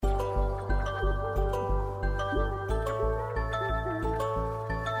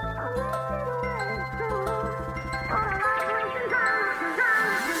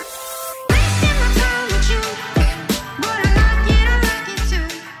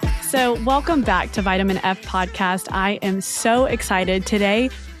So welcome back to Vitamin F Podcast. I am so excited. Today,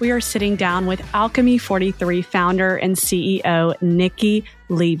 we are sitting down with Alchemy 43 founder and CEO, Nicci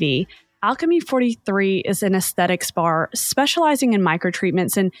Levy. Alchemy 43 is an aesthetics bar specializing in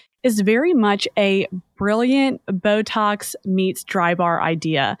microtreatments and is very much a brilliant Botox meets dry bar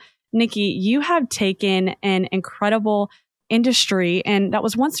idea. Nicci, you have taken an incredible industry and that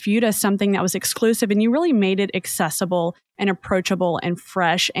was once viewed as something that was exclusive, and you really made it accessible and approachable and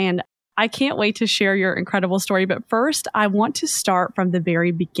fresh. And I can't wait to share your incredible story. But first, I want to start from the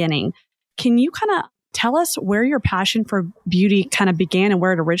very beginning. Can you kind of tell us where your passion for beauty kind of began and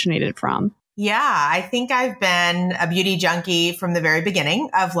where it originated from? Yeah, I think I've been a beauty junkie from the very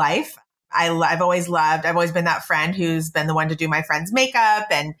beginning of life. I've always been that friend who's been the one to do my friend's makeup.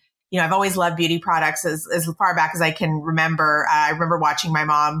 And, I've always loved beauty products as far back as I can remember. I remember watching my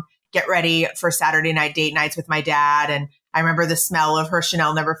mom get ready for Saturday night date nights with my dad. And I remember the smell of her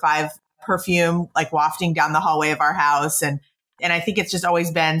Chanel No. 5 perfume, like wafting down the hallway of our house. And I think it's just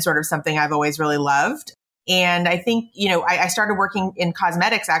always been sort of something I've always really loved. And I think, I started working in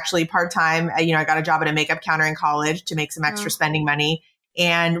cosmetics actually part-time. I got a job at a makeup counter in college to make some extra spending money,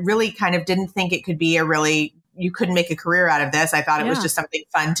 and really kind of didn't think it could be you couldn't make a career out of this. I thought it was just something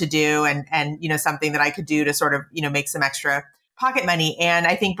fun to do and something that I could do to sort of, make some extra pocket money. And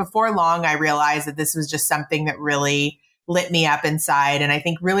I think before long, I realized that this was just something that really lit me up inside. And I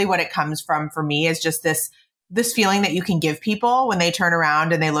think really what it comes from for me is just this feeling that you can give people when they turn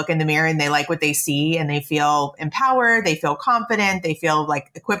around and they look in the mirror and they like what they see and they feel empowered, they feel confident, they feel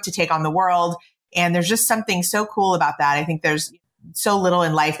like equipped to take on the world. And there's just something so cool about that. I think there's so little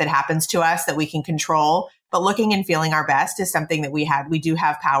in life that happens to us that we can control, but looking and feeling our best is something that we do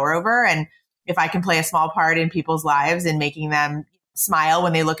have power over. And if I can play a small part in people's lives and making them smile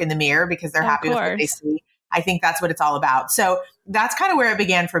when they look in the mirror because they're happy with what they see, I think that's what it's all about. So that's kind of where it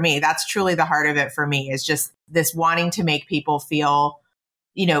began for me. That's truly the heart of it for me, is just this wanting to make people feel,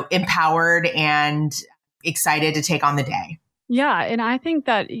 empowered and excited to take on the day. Yeah. And I think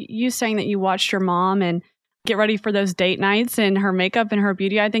that you saying that you watched your mom and get ready for those date nights and her makeup and her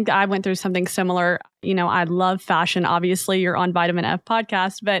beauty, I think I went through something similar. I love fashion. Obviously, you're on Vitamin F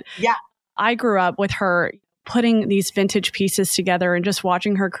Podcast, but yeah, I grew up with her putting these vintage pieces together and just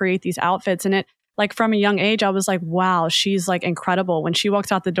watching her create these outfits. And it, like, from a young age, I was like, wow, she's like incredible. When she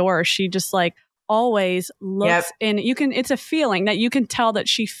walks out the door, she just like always looks, and it's a feeling that you can tell that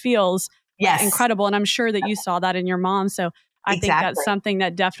she feels incredible. And I'm sure that you saw that in your mom. So I think that's something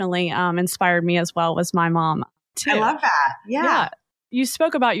that definitely inspired me as well, was my mom too. I love that. Yeah. You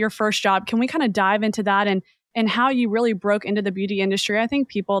spoke about your first job. Can we kind of dive into that and how you really broke into the beauty industry? I think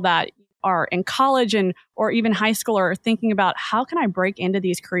people that are in college or even high school are thinking about, how can I break into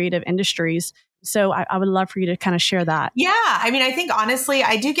these creative industries? So I would love for you to kind of share that. Yeah. I mean, I think honestly,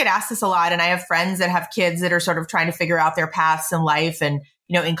 I do get asked this a lot, and I have friends that have kids that are sort of trying to figure out their paths in life and,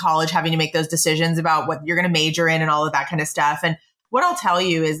 in college, having to make those decisions about what you're going to major in and all of that kind of stuff. And what I'll tell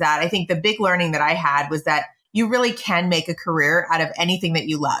you is that I think the big learning that I had was that you really can make a career out of anything that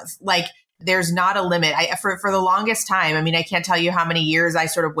you love. Like, there's not a limit. For the longest time, I mean, I can't tell you how many years I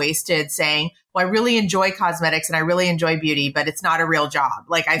sort of wasted saying, well, I really enjoy cosmetics and I really enjoy beauty, but it's not a real job.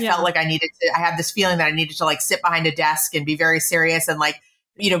 Like, I felt like I had this feeling that I needed to like sit behind a desk and be very serious. And like,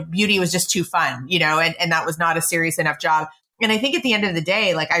 beauty was just too fun, and that was not a serious enough job. And I think at the end of the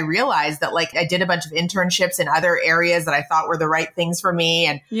day, like, I realized that like I did a bunch of internships in other areas that I thought were the right things for me.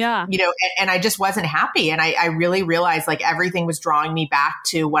 And, and I just wasn't happy. And I really realized like everything was drawing me back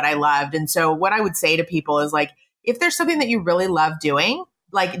to what I loved. And so what I would say to people is like, if there's something that you really love doing,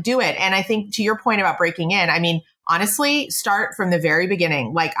 like, do it. And I think to your point about breaking in, I mean, honestly, start from the very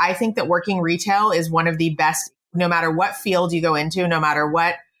beginning. Like, I think that working retail is one of the best, no matter what field you go into, no matter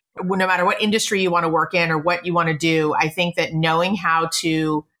what industry you want to work in or what you want to do. I think that knowing how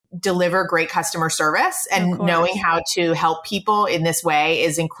to deliver great customer service and knowing how to help people in this way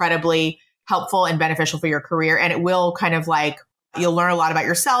is incredibly helpful and beneficial for your career. And it will kind of like, you'll learn a lot about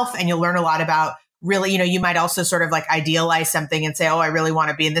yourself, and you'll learn a lot about really, you might also sort of like idealize something and say, oh, I really want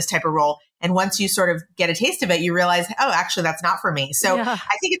to be in this type of role. And once you sort of get a taste of it, you realize, oh, actually, that's not for me. So I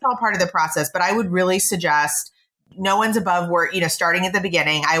think it's all part of the process, but I would really suggest no one's above where, starting at the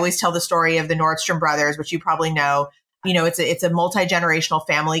beginning. I always tell the story of the Nordstrom brothers, which you probably know. It's a multi-generational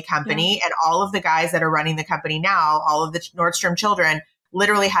family company, and all of the guys that are running the company now, all of the Nordstrom children,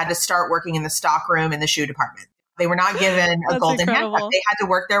 literally had to start working in the stock room in the shoe department. They were not given a golden handcuff. They had to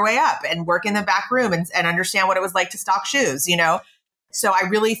work their way up and work in the back room and understand what it was like to stock shoes, So I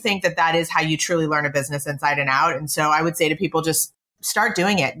really think that is how you truly learn a business inside and out. And so I would say to people, just start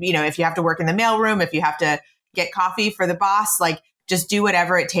doing it. If you have to work in the mailroom, if you have to get coffee for the boss, like, just do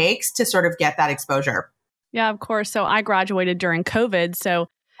whatever it takes to sort of get that exposure. Yeah, of course. So I graduated during COVID. So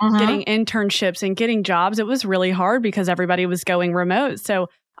getting internships and getting jobs, it was really hard because everybody was going remote. So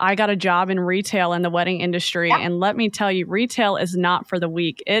I got a job in retail in the wedding industry. Yeah. And let me tell you, retail is not for the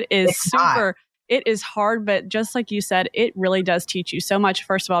weak. It is hard, but just like you said, it really does teach you so much,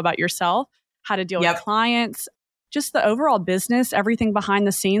 first of all, about yourself, how to deal with clients, just the overall business, everything behind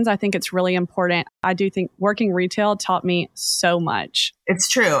the scenes. I think it's really important. I do think working retail taught me so much. It's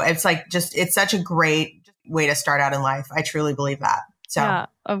true. It's like it's such a great way to start out in life. I truly believe that. So, yeah,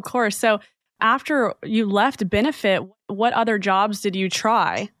 of course. So after you left Benefit, what other jobs did you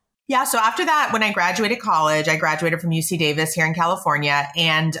try? Yeah. So after that, when I graduated college, I graduated from UC Davis here in California.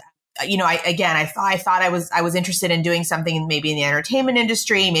 And, I thought I was interested in doing something maybe in the entertainment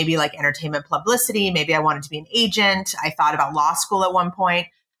industry, maybe like entertainment publicity. Maybe I wanted to be an agent. I thought about law school at one point.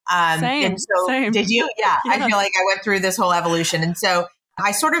 Same. Did you? Yeah. I feel like I went through this whole evolution. And so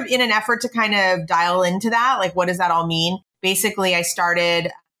I sort of, in an effort to kind of dial into that, like, what does that all mean? Basically, I started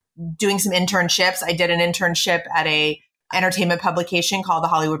doing some internships. I did an internship at a entertainment publication called The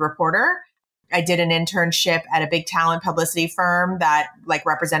Hollywood Reporter. I did an internship at a big talent publicity firm that like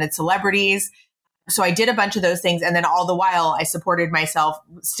represented celebrities. So I did a bunch of those things. And then all the while I supported myself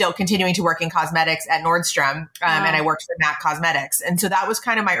still continuing to work in cosmetics at Nordstrom. And I worked for MAC Cosmetics. And so that was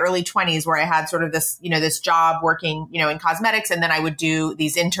kind of my early 20s where I had sort of this, this job working, in cosmetics. And then I would do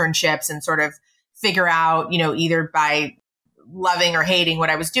these internships and sort of figure out, either by loving or hating what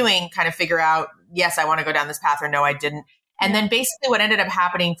I was doing, kind of figure out, yes, I want to go down this path, or no, I didn't. And then basically what ended up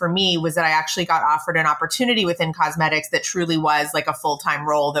happening for me was that I actually got offered an opportunity within cosmetics that truly was like a full-time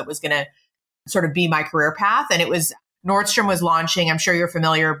role that was going to sort of be my career path. And it was, Nordstrom was launching, I'm sure you're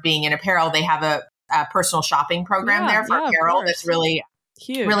familiar being in apparel. They have a personal shopping program there for apparel that's really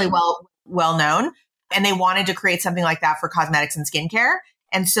huge, really well known. And they wanted to create something like that for cosmetics and skincare.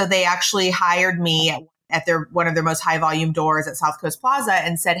 And so they actually hired me at one of their most high volume doors at South Coast Plaza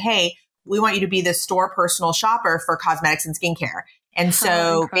and said, hey, we want you to be the store personal shopper for cosmetics and skincare. And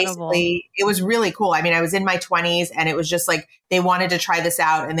so basically it was really cool. I mean, I was in my 20s and it was just like, they wanted to try this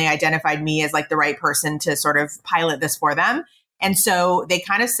out and they identified me as like the right person to sort of pilot this for them. And so they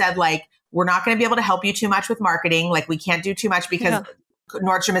kind of said like, we're not going to be able to help you too much with marketing. Like we can't do too much because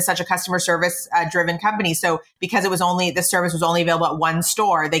Nordstrom is such a customer service driven company. So because the service was only available at one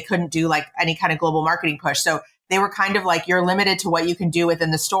store, they couldn't do like any kind of global marketing push. So they were kind of like, you're limited to what you can do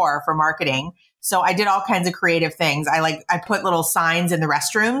within the store for marketing. So I did all kinds of creative things. I put little signs in the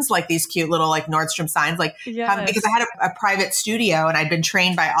restrooms, like these cute little like Nordstrom signs, like because I had a private studio and I'd been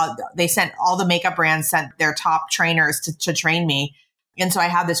trained by all the makeup brands sent their top trainers to train me. And so I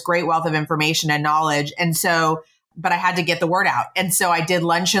had this great wealth of information and knowledge. And so, but I had to get the word out. And so I did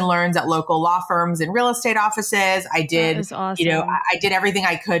lunch and learns at local law firms and real estate offices. I did, awesome. I did everything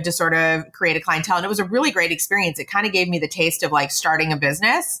I could to sort of create a clientele. And it was a really great experience. It kind of gave me the taste of like starting a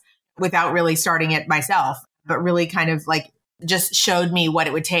business without really starting it myself, but really kind of like just showed me what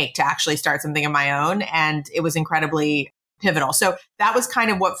it would take to actually start something of my own. And it was incredibly pivotal. So that was kind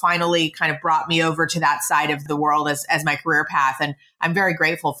of what finally kind of brought me over to that side of the world as my career path. And I'm very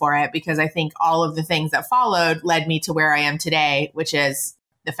grateful for it because I think all of the things that followed led me to where I am today, which is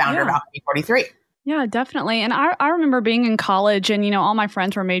the founder of Alchemy 43. Yeah, definitely. And I remember being in college and, all my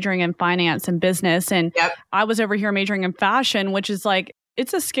friends were majoring in finance and business. And I was over here majoring in fashion, which is like,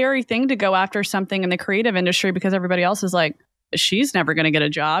 it's a scary thing to go after something in the creative industry because everybody else is like, she's never going to get a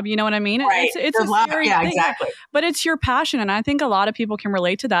job. You know what I mean? Right. It's a scary thing. Exactly. But it's your passion. And I think a lot of people can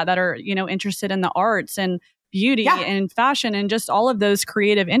relate to that are, interested in the arts and beauty and fashion and just all of those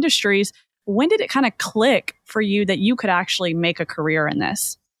creative industries. When did it kind of click for you that you could actually make a career in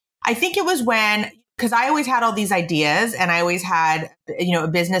this? I think it was because I always had all these ideas and I always had, a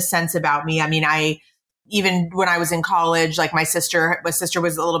business sense about me. I mean, even when I was in college, like my sister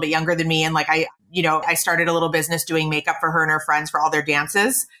was a little bit younger than me. And like, I started a little business doing makeup for her and her friends for all their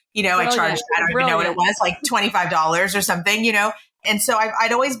dances. I charged, I don't even know what it was, like $25 or something, And so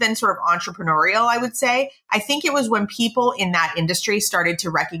I'd always been sort of entrepreneurial, I would say. I think it was when people in that industry started to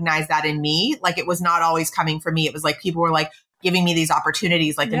recognize that in me, like it was not always coming from me. It was like people were like giving me these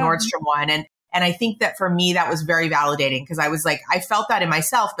opportunities, like the Nordstrom one. And I think that for me, that was very validating because I was like, I felt that in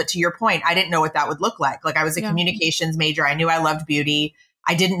myself. But to your point, I didn't know what that would look like. Like I was a communications major. I knew I loved beauty.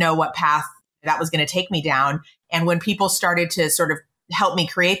 I didn't know what path that was going to take me down. And when people started to sort of help me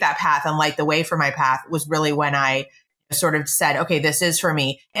create that path and light the way for my path was really when I sort of said, okay, this is for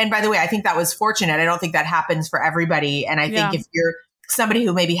me. And by the way, I think that was fortunate. I don't think that happens for everybody. And I think if you're somebody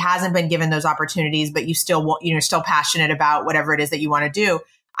who maybe hasn't been given those opportunities, but you still want, still passionate about whatever it is that you want to do,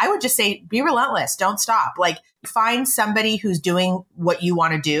 I would just say, be relentless. Don't stop. Like, find somebody who's doing what you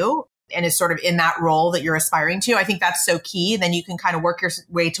want to do and is sort of in that role that you're aspiring to. I think that's so key. Then you can kind of work your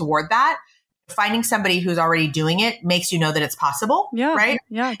way toward that. Finding somebody who's already doing it makes you know that it's possible. Yeah. Right.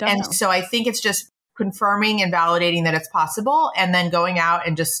 Yeah, definitely. And so I think it's just confirming and validating that it's possible and then going out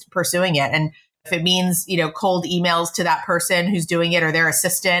and just pursuing it. And if it means, cold emails to that person who's doing it or their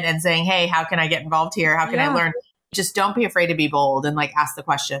assistant and saying, hey, how can I get involved here? How can I learn? Just don't be afraid to be bold and like ask the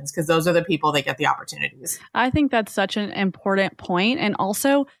questions, because those are the people that get the opportunities. I think that's such an important point. And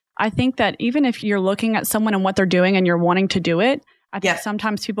also, I think that even if you're looking at someone and what they're doing and you're wanting to do it, I think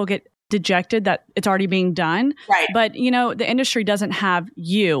sometimes people get dejected that it's already being done. Right. But, the industry doesn't have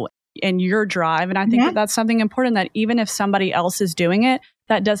you and your drive. And I think that that's something important, that even if somebody else is doing it,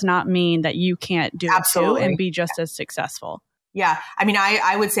 that does not mean that you can't do it too and be just as successful. Yeah. I mean,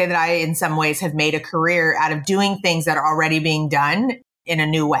 I would say that I, in some ways, have made a career out of doing things that are already being done in a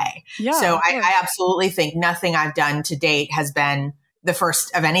new way. Yeah, so I absolutely think nothing I've done to date has been the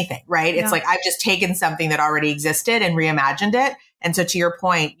first of anything, right? It's like I've just taken something that already existed and reimagined it. And so to your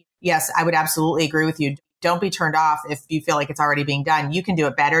point, yes, I would absolutely agree with you. Don't be turned off if you feel like it's already being done. You can do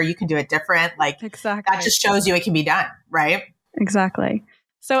it better. You can do it different. Like, exactly. That just shows you it can be done, right? Exactly.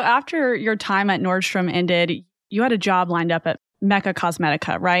 So after your time at Nordstrom ended, you had a job lined up at Mecca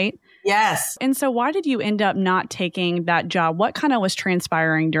Cosmetica, right? Yes. And so why did you end up not taking that job? What kind of was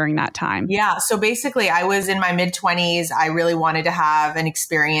transpiring during that time? Yeah. So basically, I was in my mid-20s. I really wanted to have an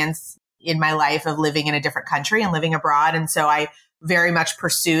experience in my life of living in a different country and living abroad. And so I very much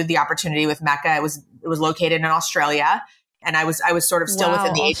pursued the opportunity with Mecca. It was located in Australia. And I was sort of still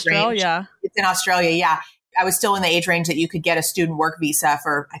within the age range. It's in Australia. Yeah. I was still in the age range that you could get a student work visa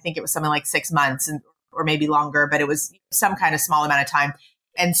for, I think it was something like 6 months or maybe longer, but it was some kind of small amount of time.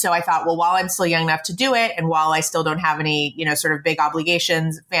 And so I thought, well, while I'm still young enough to do it, and while I still don't have any, sort of big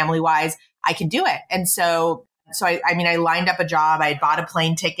obligations family wise, I can do it. And so I lined up a job. I had bought a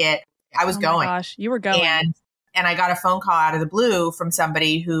plane ticket. I was going. Oh my gosh, you were going. And I got a phone call out of the blue from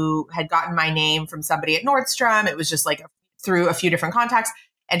somebody who had gotten my name from somebody at Nordstrom. It was just like through a few different contacts.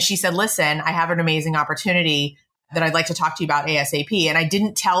 And she said, listen, I have an amazing opportunity that I'd like to talk to you about ASAP. And I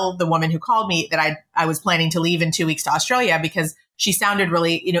didn't tell the woman who called me that I was planning to leave in 2 weeks to Australia, because she sounded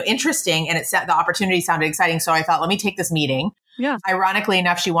really, interesting, and the opportunity sounded exciting. So I thought, let me take this meeting. Yeah. Ironically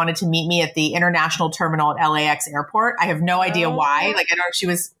enough, she wanted to meet me at the international terminal at LAX airport. I have no idea why. Like, I don't know if she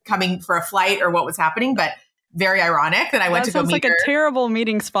was coming for a flight or what was happening, but very ironic that I went to go meet her. Sounds like a terrible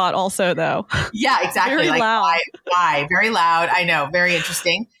meeting spot also, though. Yeah, exactly. Very loud. Why? Very loud. I know. Very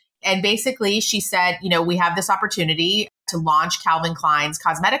interesting. And basically she said, we have this opportunity to launch Calvin Klein's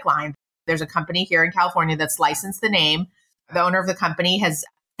cosmetic line. There's a company here in California that's licensed the name. The owner of the company has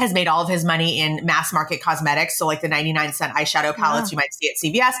made all of his money in mass market cosmetics. So like the 99-cent eyeshadow palettes you might see at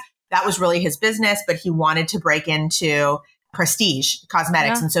CVS, that was really his business, but he wanted to break into prestige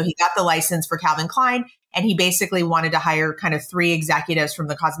cosmetics. Yeah. And so he got the license for Calvin Klein. And he basically wanted to hire kind of 3 executives from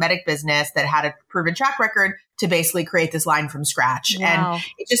the cosmetic business that had a proven track record to basically create this line from scratch. Wow. And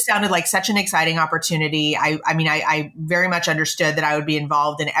it just sounded like such an exciting opportunity. I very much understood that I would be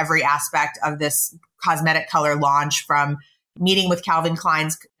involved in every aspect of this cosmetic color launch, from meeting with Calvin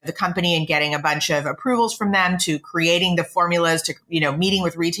Klein's, the company, and getting a bunch of approvals from them, to creating the formulas, to, meeting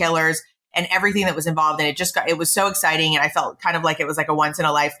with retailers and everything that was involved. And it was so exciting. And I felt kind of like it was like a once in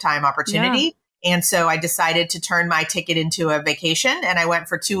a lifetime opportunity. Yeah. And so I decided to turn my ticket into a vacation, and I went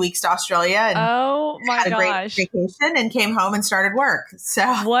for 2 weeks to Australia and had a great vacation and came home and started work. So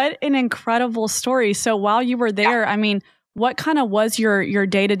what an incredible story. So while you were there, what kind of was your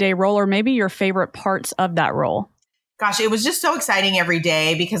day-to-day role, or maybe your favorite parts of that role? Gosh, it was just so exciting every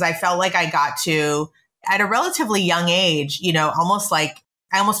day, because I felt like I got to, at a relatively young age, I almost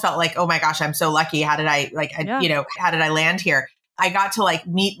felt like, oh my gosh, I'm so lucky. How did how did I land here? I got to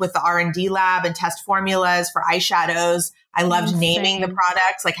meet with the R&D lab and test formulas for eyeshadows. I loved naming the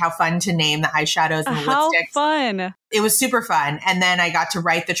products, how fun to name the eyeshadows and the lipsticks. How fun. It was super fun. And then I got to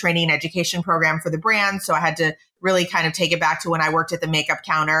write the training and education program for the brand. So I had to really kind of take it back to when I worked at the makeup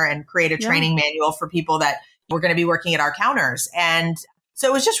counter and create a training manual for people that were going to be working at our counters. And so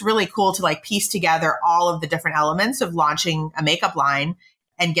it was just really cool to piece together all of the different elements of launching a makeup line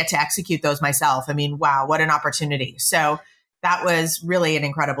and get to execute those myself. Wow, what an opportunity. So that was really an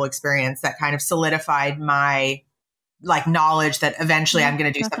incredible experience that kind of solidified my knowledge that eventually I'm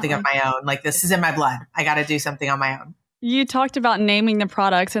going to do something of my own. This is in my blood. I got to do something on my own. You talked about naming the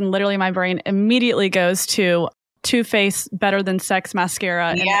products, and literally my brain immediately goes to Too Faced Better Than Sex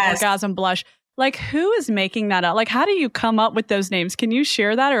mascara and Orgasm blush. Who is making that up? How do you come up with those names? Can you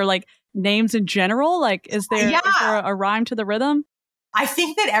share that, or names in general? Is there a rhyme to the rhythm? I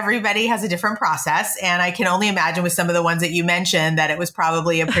think that everybody has a different process. And I can only imagine with some of the ones that you mentioned that it was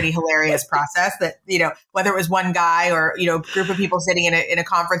probably a pretty hilarious process that, whether it was one guy or, group of people sitting in a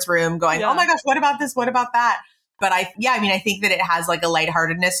conference room going, oh my gosh, what about this? What about that? But I think that it has like a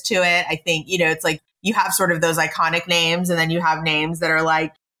lightheartedness to it. I think, it's like you have sort of those iconic names and then you have names that are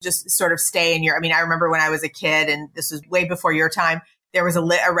like just sort of stay in I remember when I was a kid, and this was way before your time, there was a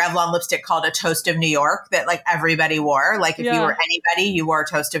Revlon lipstick called a Toast of New York that like everybody wore. Like if you were anybody, you wore a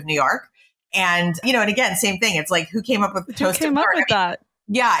Toast of New York. And, and again, same thing. It's like, who came up with Toast of New York? With that?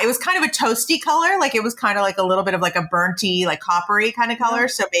 Yeah, it was kind of a toasty color. Like it was kind of like a little bit of like a burnty, like coppery kind of color.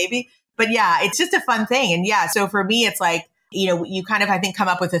 So maybe, but yeah, it's just a fun thing. And yeah, so for me, it's like, you kind of, I think, come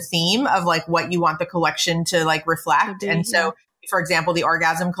up with a theme of like what you want the collection to like reflect. And so, for example, the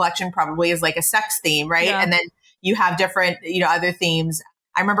Orgasm collection probably is like a sex theme, right? Yeah. And then you have different, other themes.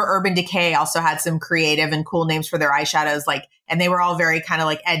 I remember Urban Decay also had some creative and cool names for their eyeshadows, like, and they were all very kind of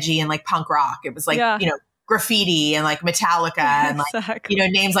like edgy and like punk rock. It was like, graffiti and like Metallica and like,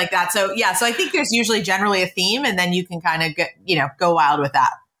 names like that. So yeah, so I think there's usually generally a theme, and then you can kind of get, go wild with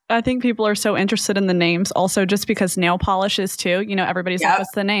that. I think people are so interested in the names also just because nail polishes too. Everybody's like,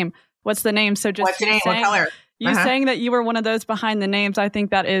 what's the name? What's the name? So just what's the name? What color? You saying that you were one of those behind the names, I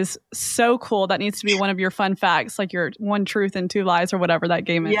think that is so cool. That needs to be one of your fun facts, like your one truth and two lies or whatever that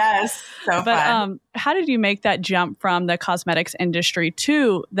game is. Yes. So fun. How did you make that jump from the cosmetics industry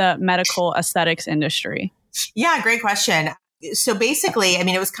to the medical aesthetics industry? Yeah, great question. So basically,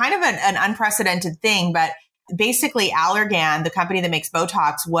 it was kind of an unprecedented thing, but basically Allergan, the company that makes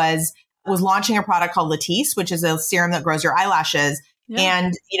Botox, was launching a product called Latisse, which is a serum that grows your eyelashes. Yeah.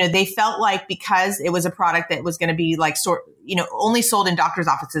 And, they felt like because it was a product that was going to be like, only sold in doctor's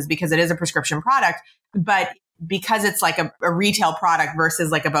offices because it is a prescription product, but because it's like a retail product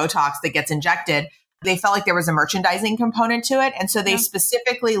versus like a Botox that gets injected, they felt like there was a merchandising component to it. And so they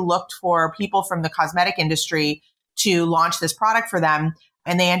specifically looked for people from the cosmetic industry to launch this product for them.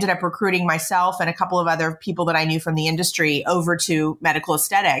 And they ended up recruiting myself and a couple of other people that I knew from the industry over to medical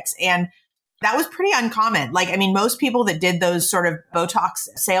aesthetics. And that was pretty uncommon. Like, most people that did those sort of Botox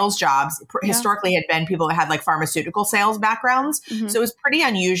sales jobs historically had been people that had like pharmaceutical sales backgrounds. Mm-hmm. So it was pretty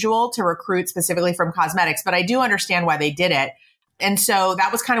unusual to recruit specifically from cosmetics, but I do understand why they did it. And so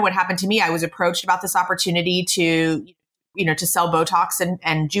that was kind of what happened to me. I was approached about this opportunity to sell Botox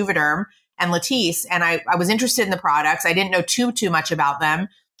and Juvederm and Latisse. And I was interested in the products. I didn't know too much about them.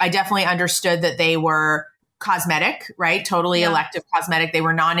 I definitely understood that they were cosmetic, right? Totally elective cosmetic. They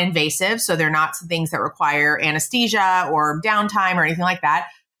were non-invasive. So they're not things that require anesthesia or downtime or anything like that.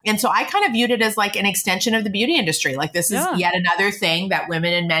 And so I kind of viewed it as like an extension of the beauty industry. Like this is yet another thing that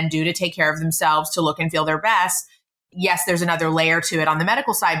women and men do to take care of themselves, to look and feel their best. Yes, there's another layer to it on the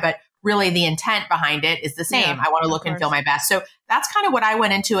medical side, but really the intent behind it is the same. Yeah, I want to look and feel my best. So that's kind of what I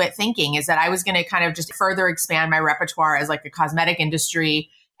went into it thinking, is that I was going to kind of just further expand my repertoire as like a cosmetic industry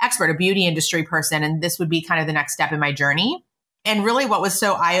expert, a beauty industry person. And this would be kind of the next step in my journey. And really what was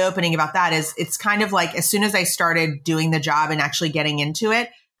so eye-opening about that is it's kind of like, as soon as I started doing the job and actually getting into it,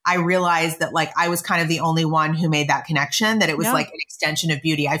 I realized that like I was kind of the only one who made that connection, that it was like an extension of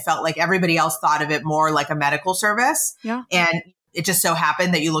beauty. I felt like everybody else thought of it more like a medical service. Yeah. And it just so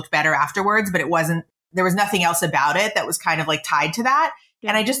happened that you looked better afterwards, but there was nothing else about it that was kind of like tied to that.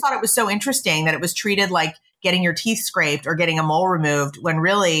 Yeah. And I just thought it was so interesting that it was treated like getting your teeth scraped or getting a mole removed, when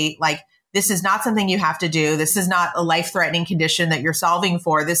really like this is not something you have to do. This is not a life-threatening condition that you're solving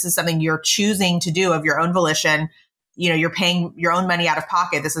for. This is something you're choosing to do of your own volition. You're paying your own money out of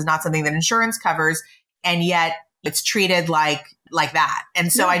pocket. This is not something that insurance covers. And yet it's treated like that.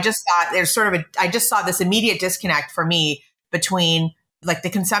 And so I just thought I just saw this immediate disconnect for me between like the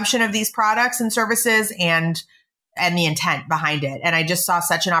consumption of these products and services and the intent behind it. And I just saw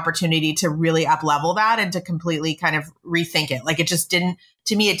such an opportunity to really up level that and to completely kind of rethink it. Like it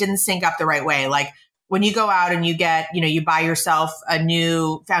didn't sync up the right way. Like when you go out and you get, you buy yourself a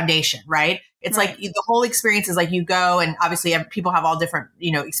new foundation, right? It's right. Like the whole experience is like you go, and obviously people have all different,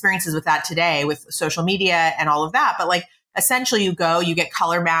 experiences with that today with social media and all of that. But like essentially you go, you get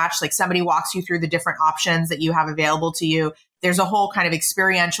color matched, like somebody walks you through the different options that you have available to you. There's a whole kind of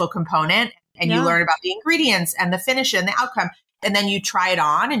experiential component. And you learn about the ingredients and the finish and the outcome. And then you try it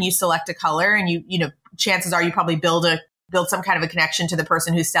on and you select a color, and chances are you probably build some kind of a connection to the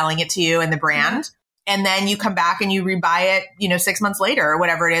person who's selling it to you and the brand. Mm-hmm. And then you come back and you rebuy it, 6 months later or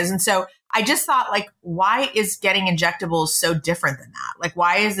whatever it is. And so I just thought, like, why is getting injectables so different than that? Like,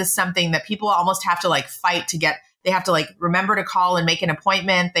 why is this something that people almost have to like fight to get? They have to like remember to call and make an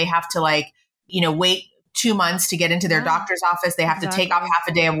appointment. They have to like, wait 2 months to get into their doctor's office. They have to take off half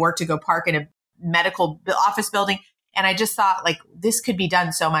a day of work to go park in a medical office building. And I just thought like, this could be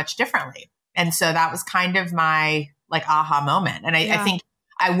done so much differently. And so that was kind of my like aha moment. And I think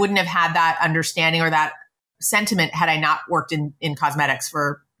I wouldn't have had that understanding or that sentiment had I not worked in cosmetics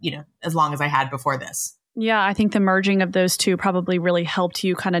for, as long as I had before this. Yeah, I think the merging of those two probably really helped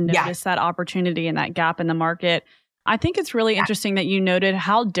you kind of notice that opportunity and that gap in the market. I think it's really interesting that you noted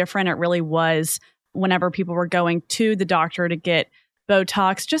how different it really was whenever people were going to the doctor to get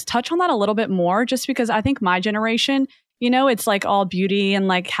Botox. Just touch on that a little bit more, just because I think my generation, it's like all beauty and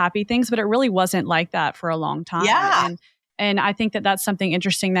like happy things, but it really wasn't like that for a long time. Yeah. And I think that that's something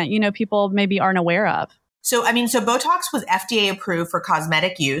interesting that, people maybe aren't aware of. So Botox was FDA approved for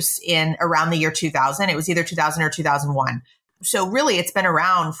cosmetic use in around the year 2000. It was either 2000 or 2001. So really it's been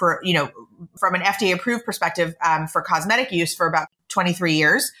around for, from an FDA approved perspective, for cosmetic use for about 23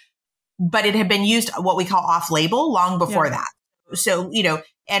 years, but it had been used what we call off label long before that. So,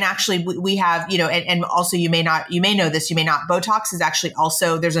 and actually we have, and also you may know this, you may not, Botox is actually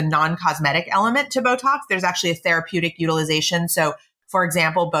also, there's a non-cosmetic element to Botox. There's actually a therapeutic utilization. So for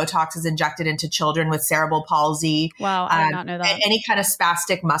example, Botox is injected into children with cerebral palsy. Wow, I did not know that. Any kind of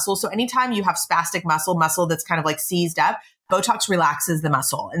spastic muscle. So anytime you have spastic muscle that's kind of like seized up, Botox relaxes the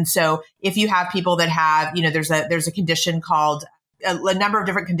muscle. And so if you have people that have, there's a condition called a number of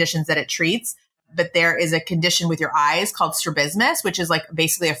different conditions that it treats, but there is a condition with your eyes called strabismus, which is like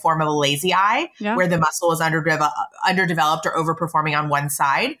basically a form of a lazy eye where the muscle is underdeveloped or overperforming on one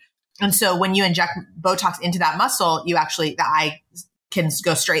side. And so when you inject Botox into that muscle, the eye can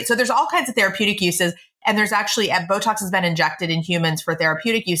go straight. So there's all kinds of therapeutic uses. And there's actually, Botox has been injected in humans for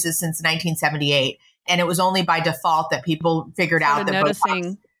therapeutic uses since 1978. And it was only by default that people figured out that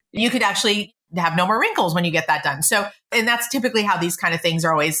Botox, you could actually have no more wrinkles when you get that done. So, and that's typically how these kind of things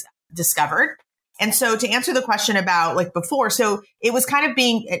are always discovered. And so to answer the question about like before, so it was kind of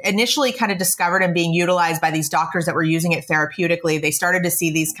being initially kind of discovered and being utilized by these doctors that were using it therapeutically. They started to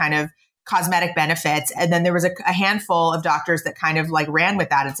see these kind of cosmetic benefits. And then there was a handful of doctors that kind of like ran with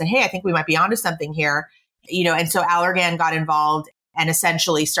that and said, hey, I think we might be onto something here. And so Allergan got involved and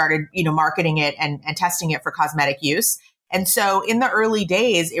essentially started, marketing it and testing it for cosmetic use. And so in the early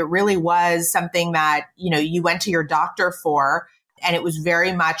days, it really was something that, you went to your doctor for, and it was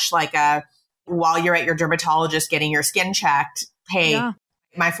very much like while you're at your dermatologist getting your skin checked, hey,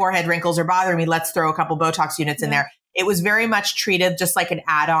 my forehead wrinkles are bothering me. Let's throw a couple Botox units in there. It was very much treated just like an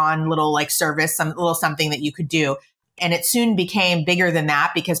add-on little like service, some little something that you could do. And it soon became bigger than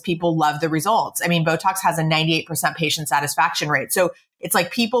that because people loved the results. I mean, Botox has a 98% patient satisfaction rate. So it's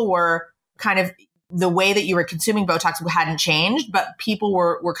like people were kind of, the way that you were consuming Botox hadn't changed, but people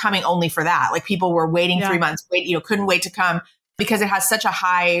were coming only for that. Like people were waiting 3 months, couldn't wait to come because it has such a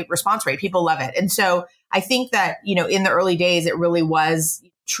high response rate. People love it. And so I think that, in the early days, it really was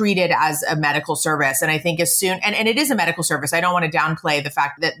treated as a medical service. And I think as soon, and it is a medical service. I don't want to downplay the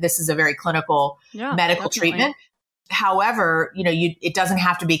fact that this is a very clinical medical treatment. However, it doesn't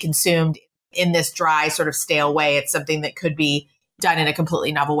have to be consumed in this dry sort of stale way. It's something that could be done in a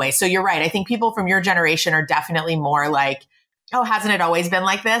completely novel way. So you're right. I think people from your generation are definitely more like, oh, hasn't it always been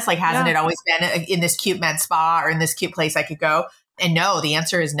like this? Like, hasn't it always been in this cute med spa or in this cute place I could go? And no, the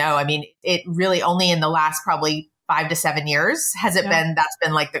answer is no. I mean, it really only in the last probably 5 to 7 years has it been, that's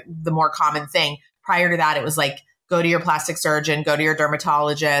been like the more common thing. Prior to that, it was like, go to your plastic surgeon, go to your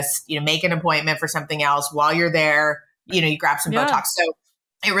dermatologist, make an appointment for something else. While you're there, you grab some Botox. So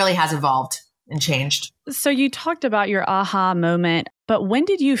it really has evolved and changed. So you talked about your aha moment, but when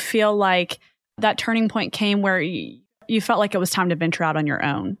did you feel like that turning point came where you felt like it was time to venture out on your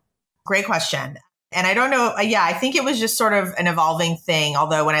own? Great question. And I don't know. I think it was just sort of an evolving thing.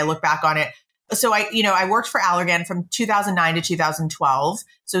 Although when I look back on it, so I worked for Allergan from 2009 to 2012.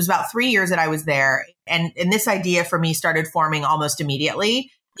 So it was about 3 years that I was there. And this idea for me started forming almost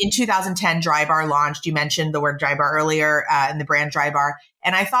immediately. In 2010, Dry Bar launched. You mentioned the word Dry Bar earlier, and the brand Dry Bar.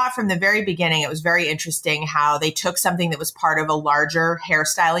 And I thought from the very beginning, it was very interesting how they took something that was part of a larger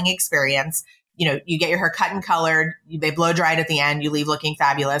hairstyling experience. You get your hair cut and colored, they blow dry it at the end, you leave looking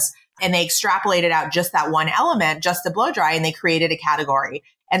fabulous. And they extrapolated out just that one element, just the blow dry, and they created a category.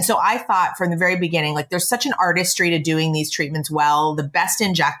 And so I thought from the very beginning, like there's such an artistry to doing these treatments well. The best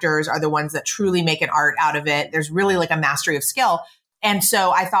injectors are the ones that truly make an art out of it. There's really like a mastery of skill. And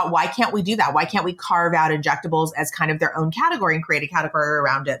so I thought, why can't we do that? Why can't we carve out injectables as kind of their own category and create a category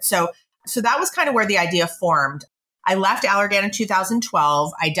around it? So that was kind of where the idea formed. I left Allergan in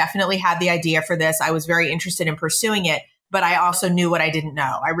 2012. I definitely had the idea for this. I was very interested in pursuing it, but I also knew what I didn't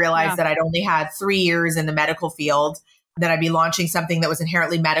know. I realized that I'd only had 3 years in the medical field, that I'd be launching something that was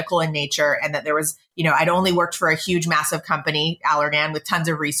inherently medical in nature, and that there was, I'd only worked for a huge, massive company, Allergan, with tons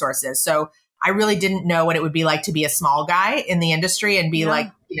of resources. So I really didn't know what it would be like to be a small guy in the industry and be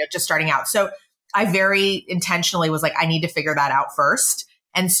like, just starting out. So I very intentionally was like, I need to figure that out first.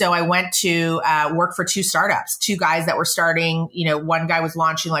 And so I went to work for two startups, two guys that were starting, one guy was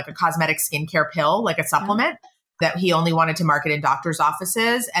launching like a cosmetic skincare pill, like a supplement that he only wanted to market in doctors'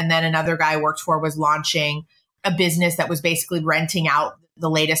 offices. And then another guy I worked for was launching a business that was basically renting out the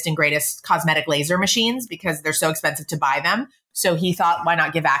latest and greatest cosmetic laser machines because they're so expensive to buy them. So he thought, why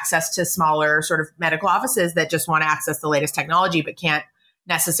not give access to smaller sort of medical offices that just want to access the latest technology, but can't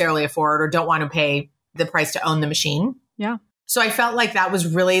necessarily afford or don't want to pay the price to own the machine. Yeah. So I felt like that was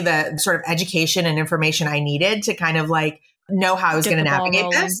really the sort of education and information I needed to kind of like know how I was going to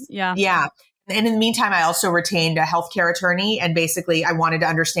navigate this. Yeah. Yeah. And in the meantime, I also retained a healthcare attorney. And basically I wanted to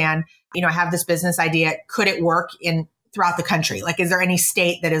understand, I have this business idea. Could it work throughout the country? Like, is there any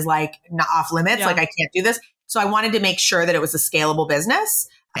state that is like not off limits? Yeah. Like I can't do this. So I wanted to make sure that it was a scalable business.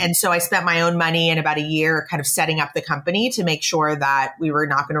 And so I spent my own money in about a year kind of setting up the company to make sure that we were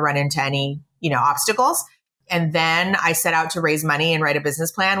not going to run into any, obstacles. And then I set out to raise money and write a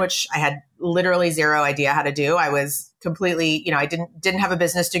business plan, which I had literally zero idea how to do. I was completely, I didn't have a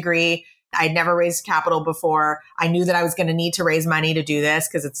business degree. I'd never raised capital before. I knew that I was going to need to raise money to do this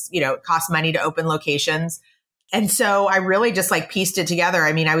because it's, it costs money to open locations. And so I really just like pieced it together.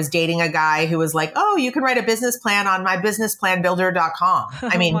 I mean, I was dating a guy who was like, oh, you can write a business plan on mybusinessplanbuilder.com.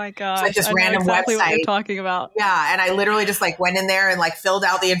 I mean, oh my gosh, like this I random know exactly website. What you're talking about. Yeah. And I literally just like went in there and like filled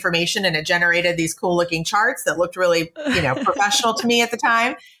out the information and it generated these cool looking charts that looked really, professional to me at the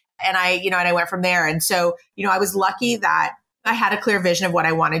time. And I went from there. And so, I was lucky that I had a clear vision of what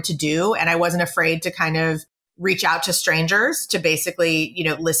I wanted to do. And I wasn't afraid to kind of reach out to strangers to basically,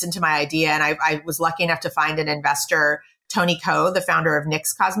 listen to my idea. And I was lucky enough to find an investor, Tony Ko, the founder of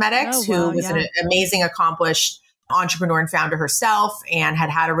NYX Cosmetics, who was an amazing, accomplished entrepreneur and founder herself and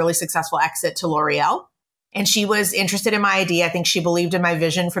had a really successful exit to L'Oreal. And she was interested in my idea. I think she believed in my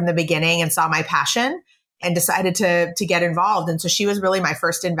vision from the beginning and saw my passion and decided to get involved. And so she was really my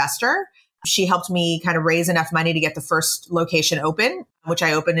first investor. She helped me kind of raise enough money to get the first location open, which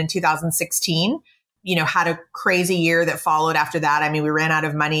I opened in 2016. Had a crazy year that followed after that. I mean, we ran out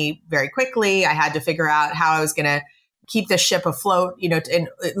of money very quickly. I had to figure out how I was going to keep the ship afloat,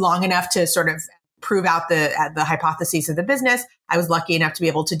 long enough to sort of prove out the hypotheses of the business. I was lucky enough to be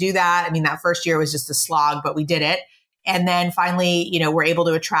able to do that. I mean, that first year was just a slog, but we did it. And then finally, we're able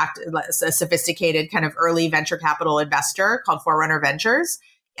to attract a sophisticated kind of early venture capital investor called Forerunner Ventures.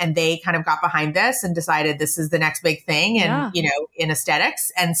 And they kind of got behind this and decided this is the next big thing and, in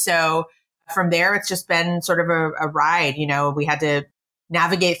aesthetics. And so from there, it's just been sort of a ride. We had to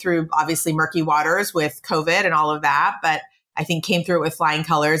navigate through obviously murky waters with COVID and all of that, but I think came through it with flying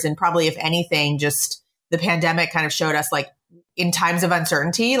colors. And probably, if anything, just the pandemic kind of showed us like in times of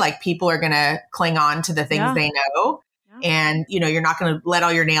uncertainty, like people are going to cling on to the things they know. Yeah. And, you're not going to let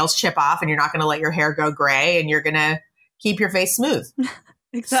all your nails chip off and you're not going to let your hair go gray and you're going to keep your face smooth.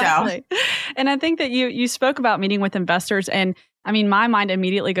 Exactly. So. And I think that you spoke about meeting with investors, and I mean, my mind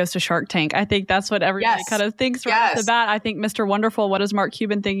immediately goes to Shark Tank. I think that's what everybody kind of thinks right off the bat. I think Mr. Wonderful, what is Mark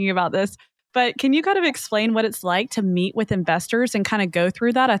Cuban thinking about this? But can you kind of explain what it's like to meet with investors and kind of go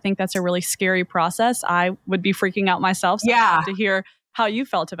through that? I think that's a really scary process. I would be freaking out myself. So I'd love to hear how you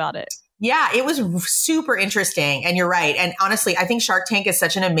felt about it. Yeah, it was super interesting. And you're right. And honestly, I think Shark Tank is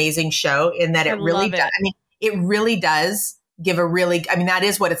such an amazing show in that it really does. I mean, it really does give that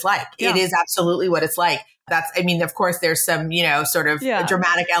is what it's like. Yeah. It is absolutely what it's like. Of course there's some, sort of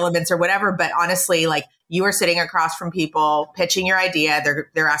dramatic elements or whatever, but honestly, like you are sitting across from people pitching your idea.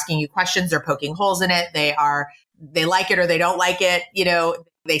 They're asking you questions. They're poking holes in it. They like it or they don't like it.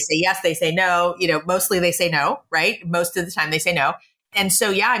 They say yes, they say no, mostly they say no, right? Most of the time they say no. And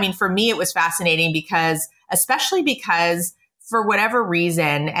so, for me, it was fascinating especially because for whatever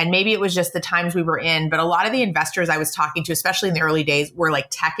reason, and maybe it was just the times we were in, but a lot of the investors I was talking to, especially in the early days, were like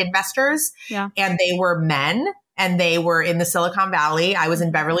tech investors. Yeah. And they were men and they were in the Silicon Valley. I was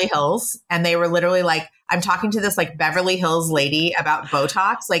in Beverly Hills and they were literally like, I'm talking to this like Beverly Hills lady about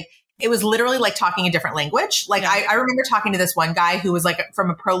Botox. Like it was literally like talking a different language. Like I remember talking to this one guy who was like from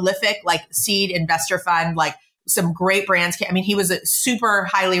a prolific like seed investor fund, like some great brands. I mean, he was a super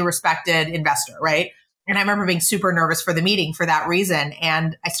highly respected investor, right? And I remember being super nervous for the meeting for that reason.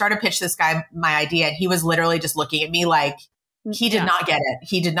 And I started to pitch this guy my idea. And he was literally just looking at me like he did not get it.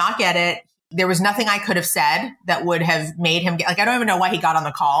 He did not get it. There was nothing I could have said that would have made him I don't even know why he got on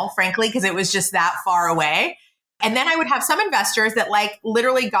the call, frankly, because it was just that far away. And then I would have some investors that like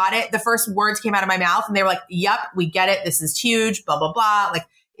literally got it. The first words came out of my mouth and they were like, yep, we get it. This is huge, blah, blah, blah. Like,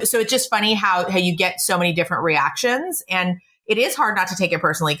 so it's just funny how you get so many different reactions. And it is hard not to take it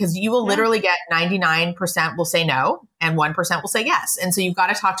personally because you will literally get 99% will say no and 1% will say yes. And so you've got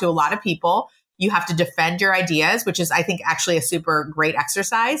to talk to a lot of people. You have to defend your ideas, which is, I think, actually a super great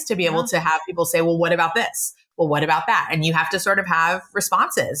exercise to be able to have people say, well, what about this? Well, what about that? And you have to sort of have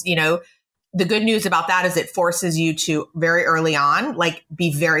responses. You know, the good news about that is it forces you to very early on, like,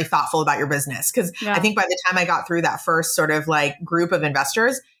 be very thoughtful about your business. Cause I think by the time I got through that first sort of like group of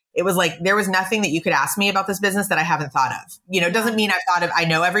investors, it was like, there was nothing that you could ask me about this business that I haven't thought of. You know, it doesn't mean I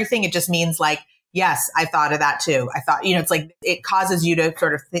know everything. It just means like, yes, I thought of that too. I thought, you know, it's like, it causes you to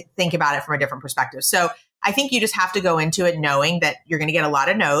sort of think about it from a different perspective. So I think you just have to go into it knowing that you're going to get a lot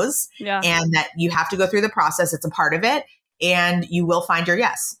of no's and that you have to go through the process. It's a part of it and you will find your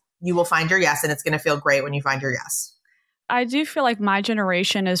yes. You will find your yes. And it's going to feel great when you find your yes. I do feel like my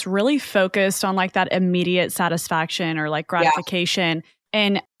generation is really focused on like that immediate satisfaction or like gratification.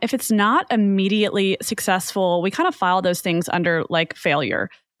 And if it's not immediately successful, we kind of file those things under like failure.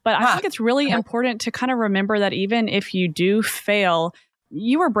 But I think it's really important to kind of remember that even if you do fail,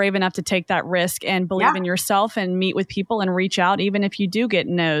 you were brave enough to take that risk and believe in yourself and meet with people and reach out, even if you do get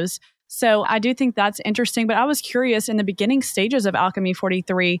no's. So I do think that's interesting. But I was curious, in the beginning stages of Alchemy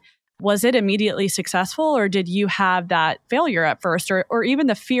 43, was it immediately successful or did you have that failure at first or even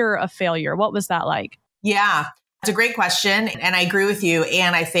the fear of failure? What was that like? Yeah, it's a great question. And I agree with you.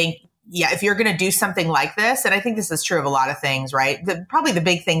 And I think, if you're going to do something like this, and I think this is true of a lot of things, right? Probably the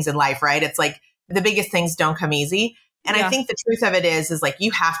big things in life, right? It's like the biggest things don't come easy. And I think the truth of it is like,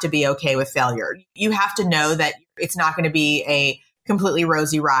 you have to be okay with failure. You have to know that it's not going to be a completely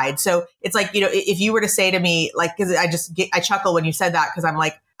rosy ride. So it's like, you know, if you were to say to me, like, cause I chuckle when you said that, cause I'm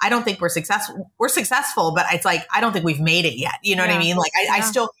like, I don't think we're successful. We're successful, but it's like, I don't think we've made it yet. You know what I mean? Like I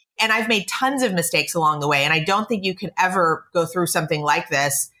still, and I've made tons of mistakes along the way. And I don't think you could ever go through something like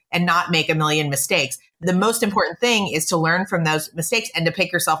this and not make a million mistakes. The most important thing is to learn from those mistakes and to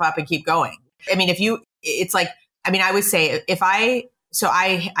pick yourself up and keep going. I mean, I would say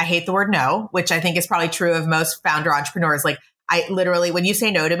I hate the word no, which I think is probably true of most founder entrepreneurs. Like I literally, when you say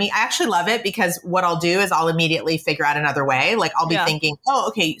no to me, I actually love it because what I'll do is I'll immediately figure out another way. Like I'll be thinking, oh,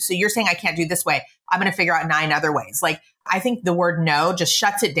 okay, so you're saying I can't do this way. I'm going to figure out 9 other ways. Like I think the word no just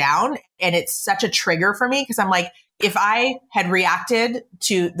shuts it down. And it's such a trigger for me because I'm like, if I had reacted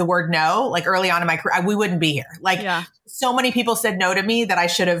to the word no, like early on in my career, we wouldn't be here. Like so many people said no to me that I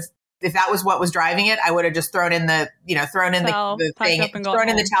should have, if that was what was driving it, I would have just thrown in the towel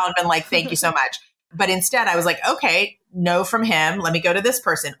and been like, thank you so much. But instead I was like, okay, no from him. Let me go to this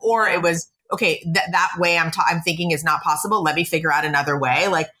person. Or it was, okay, that way I'm thinking is not possible. Let me figure out another way.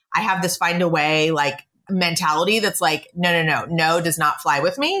 Like I have this find a way, like mentality that's like, no does not fly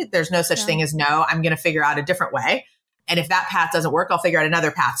with me. There's no such thing as no. I'm going to figure out a different way. And if that path doesn't work, I'll figure out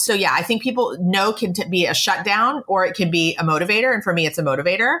another path. So I think no can be a shutdown or it can be a motivator. And for me, it's a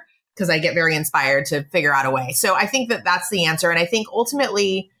motivator because I get very inspired to figure out a way. So I think that that's the answer. And I think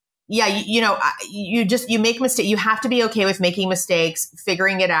ultimately, you make mistakes. You have to be okay with making mistakes,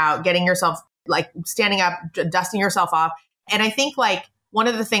 figuring it out, getting yourself like standing up, dusting yourself off. And I think like one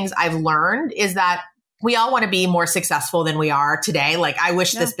of the things I've learned is that we all want to be more successful than we are today. Like I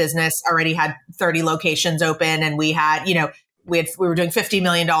wish this business already had 30 locations open and we had, we were doing $50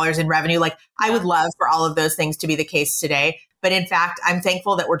 million in revenue. Like I would love for all of those things to be the case today. But in fact, I'm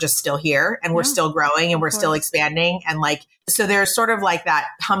thankful that we're just still here and we're still growing and we're still expanding. And like, so there's sort of like that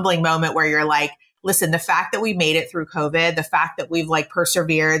humbling moment where you're like, listen, the fact that we made it through COVID, the fact that we've like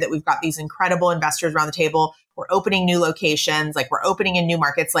persevered, that we've got these incredible investors around the table, we're opening new locations, like we're opening in new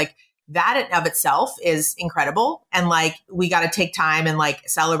markets, like that in of itself is incredible. And like, we got to take time and like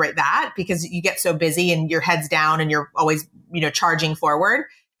celebrate that because you get so busy and your head's down and you're always, charging forward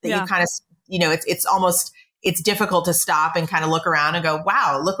that you kind of, it's difficult to stop and kind of look around and go,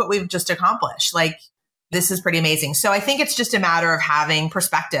 wow, look what we've just accomplished. Like, this is pretty amazing. So I think it's just a matter of having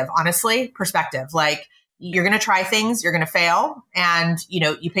perspective, honestly, perspective. Like you're going to try things, you're going to fail and,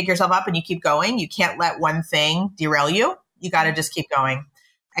 you pick yourself up and you keep going. You can't let one thing derail you. You got to just keep going.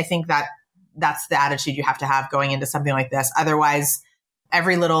 I think that's the attitude you have to have going into something like this. Otherwise,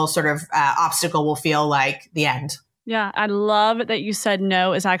 every little sort of obstacle will feel like the end. Yeah, I love that you said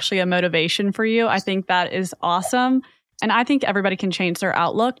no is actually a motivation for you. I think that is awesome. And I think everybody can change their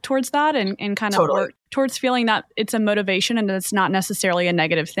outlook towards that and kind of work towards feeling that it's a motivation and it's not necessarily a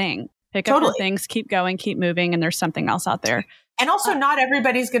negative thing. Pick up your things, keep going, keep moving, and there's something else out there. And also not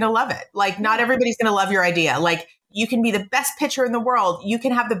everybody's going to love it. Like not everybody's going to love your idea. Like you can be the best pitcher in the world. You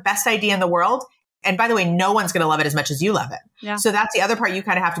can have the best idea in the world. And by the way, no one's going to love it as much as you love it. Yeah. So that's the other part you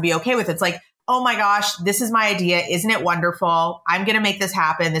kind of have to be okay with. It's like, oh my gosh, this is my idea. Isn't it wonderful? I'm going to make this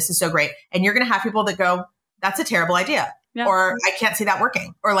happen. This is so great. And you're going to have people that go, that's a terrible idea. Yeah. or I can't see that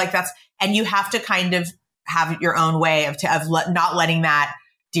working, or like and you have to kind of have your own way of not letting that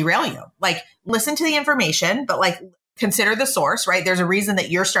derail you. Like listen to the information, but like consider the source, right? There's a reason that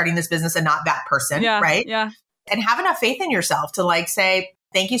you're starting this business and not that person, right? Yeah. And have enough faith in yourself to like say,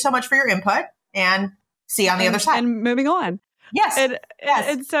 thank you so much for your input and see you on the other side. And moving on. Yes.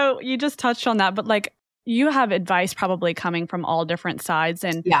 And so you just touched on that, but like you have advice probably coming from all different sides.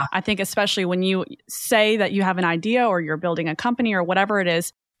 And I think especially when you say that you have an idea or you're building a company or whatever it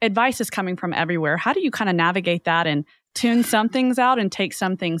is, advice is coming from everywhere. How do you kind of navigate that and tune some things out and take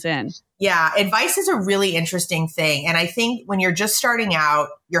some things in? Yeah, advice is a really interesting thing. And I think when you're just starting out,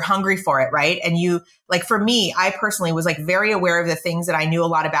 you're hungry for it, right? And you, like for me, I personally was like very aware of the things that I knew a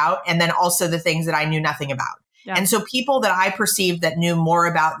lot about and then also the things that I knew nothing about. Yeah. And so people that I perceived that knew more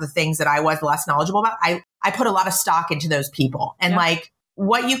about the things that I was less knowledgeable about, I put a lot of stock into those people. And like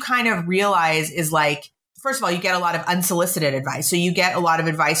what you kind of realize is like, first of all, you get a lot of unsolicited advice. So you get a lot of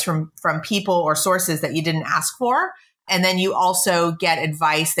advice from people or sources that you didn't ask for. And then you also get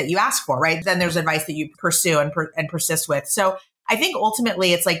advice that you ask for, right? Then there's advice that you pursue and persist with. So I think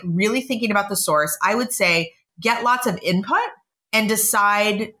ultimately it's like really thinking about the source. I would say get lots of input and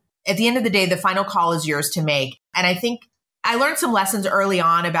decide at the end of the day, the final call is yours to make. And I think I learned some lessons early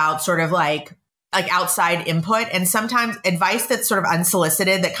on about sort of like outside input and sometimes advice that's sort of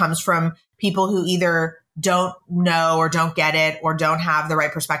unsolicited that comes from people who either don't know or don't get it or don't have the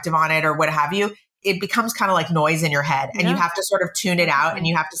right perspective on it or what have you. It becomes kind of like noise in your head and you have to sort of tune it out and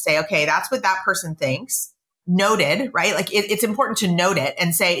you have to say, okay, that's what that person thinks. Noted, right? Like it's important to note it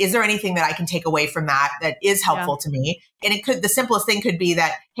and say, is there anything that I can take away from that is helpful to me? And the simplest thing could be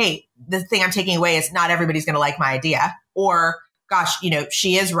that, hey, the thing I'm taking away is not everybody's going to like my idea or gosh,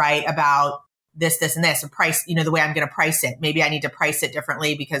 she is right about this, and this, and price, the way I'm going to price it. Maybe I need to price it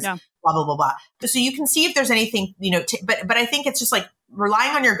differently because blah, blah, blah, blah. So you can see if there's anything, but I think it's just like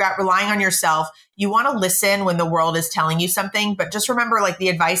relying on your gut, relying on yourself. You want to listen when the world is telling you something, but just remember like the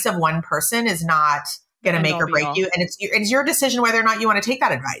advice of one person is not going to make or break you. And it's your decision whether or not you want to take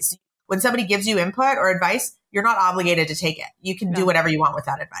that advice. When somebody gives you input or advice, you're not obligated to take it. You can do whatever you want with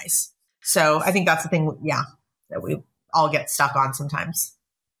that advice. So I think that's the thing, that we all get stuck on sometimes.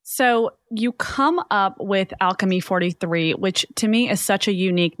 So you come up with Alchemy 43, which to me is such a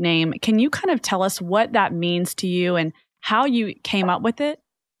unique name. Can you kind of tell us what that means to you and how you came up with it?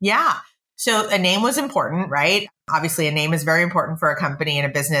 Yeah. So a name was important, right? Obviously, a name is very important for a company and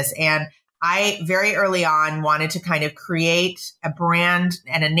a business. And I very early on wanted to kind of create a brand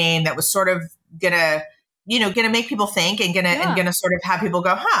and a name that was sort of gonna make people think and gonna sort of have people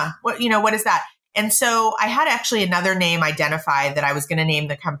go, what is that? And so I had actually another name identified that I was going to name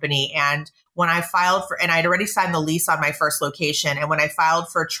the company. And when I filed and I'd already signed the lease on my first location. And when I filed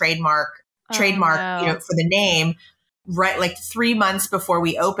for trademark, for the name, right, like 3 months before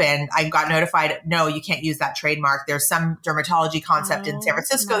we opened, I got notified, no, you can't use that trademark. There's some dermatology concept in San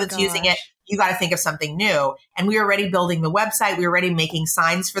Francisco that's using it. You got to think of something new. And we were already building the website. We were already making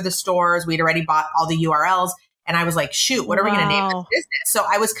signs for the stores. We'd already bought all the URLs. And I was like, shoot, what are we going to name this business? So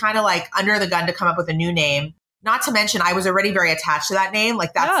I was kind of like under the gun to come up with a new name. Not to mention, I was already very attached to that name.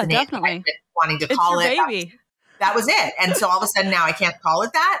 Like that's the name I've been wanting to call it. Baby. That was it. And so all of a sudden now I can't call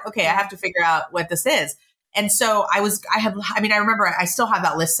it that. Okay, I have to figure out what this is. And so I remember I still have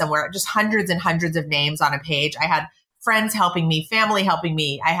that list somewhere, just hundreds and hundreds of names on a page. I had friends helping me, family helping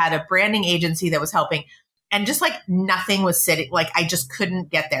me. I had a branding agency that was helping. And just like nothing was sitting, like I just couldn't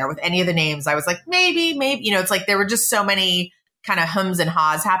get there with any of the names. I was like, maybe, it's like there were just so many kind of hums and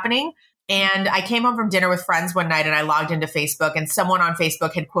haws happening. And I came home from dinner with friends one night and I logged into Facebook and someone on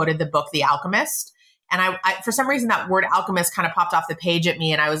Facebook had quoted the book, The Alchemist. And I for some reason, that word alchemist kind of popped off the page at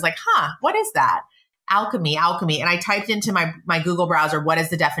me. And I was like, what is that? Alchemy. And I typed into my Google browser, what is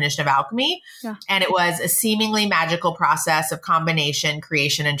the definition of alchemy? Yeah. And it was a seemingly magical process of combination,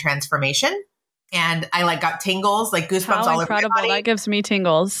 creation, and transformation. And I got tingles, like goosebumps all over my body. That gives me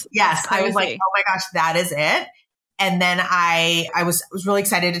tingles. Yes. I was like, oh my gosh, that is it. And then I was really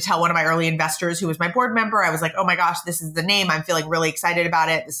excited to tell one of my early investors who was my board member. I was like, oh my gosh, this is the name. I'm feeling really excited about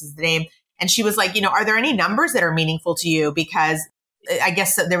it. This is the name. And she was like, are there any numbers that are meaningful to you? Because I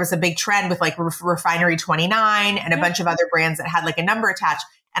guess there was a big trend with like Refinery 29 and a bunch of other brands that had like a number attached.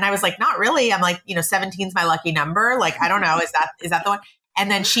 And I was like, not really. I'm like, 17 is my lucky number. Like, I don't know. Is that the one? And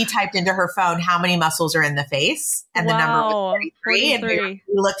then she typed into her phone, how many muscles are in the face? And the number was 43. And we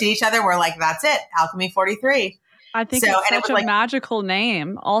looked at each other. We're like, that's it. Alchemy 43. I think it's such a magical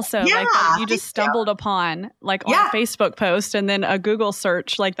name also. Like that you just stumbled upon like on a Facebook post and then a Google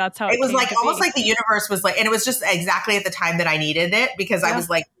search. Like that's how it was like almost like the universe was like, and it was just exactly at the time that I needed it because I was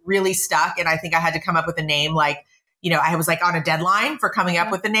like really stuck. And I think I had to come up with a name like, I was like on a deadline for coming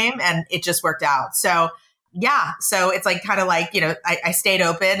up with the name, and it just worked out. So yeah. So it's like kind of like, I stayed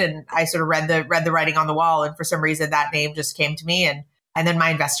open and I sort of read the writing on the wall. And for some reason that name just came to me. And then my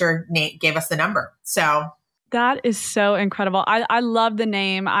investor gave us the number. So that is so incredible. I love the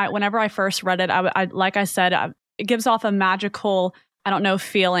name. Whenever I first read it, I like I said, it gives off a magical, I don't know,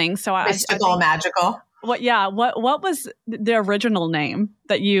 feeling. So mystical, magical. What was the original name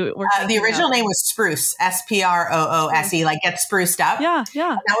that you were? The original name was Spruce, SPROOSE, like get spruced up. Yeah.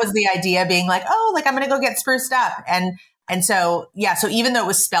 And that was the idea, being like, oh, like I'm going to go get spruced up. And so, yeah. So even though it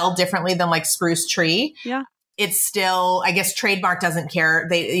was spelled differently than like spruce tree, it's still, I guess, trademark doesn't care.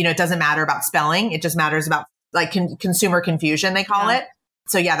 It doesn't matter about spelling. It just matters about like consumer confusion, they call it.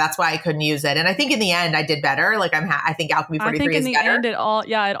 So yeah, that's why I couldn't use it. And I think in the end I did better. Like I think Alchemy 43 is better. I think in the end it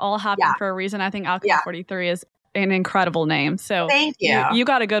all happened for a reason. I think Alchemy 43 is an incredible name. So thank you. You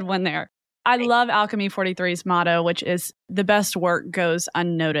got a good one there. I love Alchemy 43's motto, which is the best work goes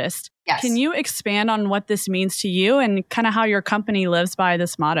unnoticed. Yes. Can you expand on what this means to you and kind of how your company lives by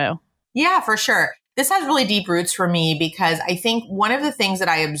this motto? Yeah, for sure. This has really deep roots for me because I think one of the things that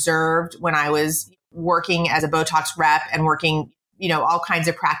I observed when I was working as a Botox rep and working, all kinds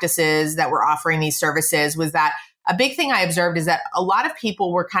of practices that were offering these services was that a big thing I observed is that a lot of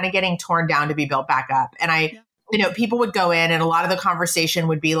people were kind of getting torn down to be built back up. And people would go in and a lot of the conversation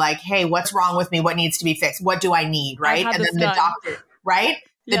would be like, hey, what's wrong with me? What needs to be fixed? What do I need? Right. And then the doctor, right?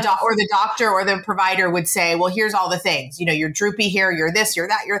 The doctor or the provider would say, well, here's all the things, you're droopy here, you're this, you're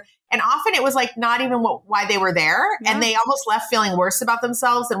that, and often it was like not even why they were there. Yeah. And they almost left feeling worse about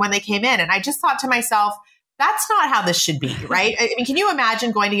themselves than when they came in. And I just thought to myself, that's not how this should be, right? I mean, can you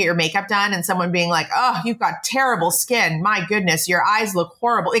imagine going to get your makeup done and someone being like, oh, you've got terrible skin. My goodness, your eyes look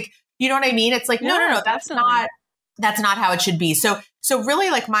horrible. Like, you know what I mean? It's like, no, that's not how it should be. So really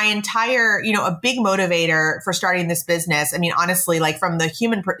like my entire, a big motivator for starting this business. I mean, honestly, like from the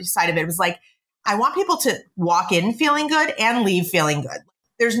human side of it was like, I want people to walk in feeling good and leave feeling good.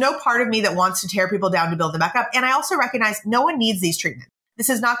 There's no part of me that wants to tear people down to build them back up. And I also recognize no one needs these treatments. This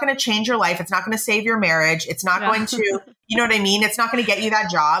is not going to change your life. It's not going to save your marriage. It's not going to, you know what I mean? It's not going to get you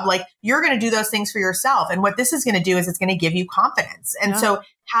that job. Like you're going to do those things for yourself. And what this is going to do is it's going to give you confidence. And so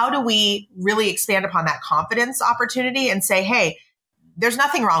how do we really expand upon that confidence opportunity and say, hey, there's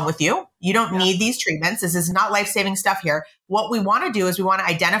nothing wrong with you. You don't need these treatments. This is not life-saving stuff here. What we want to do is we want to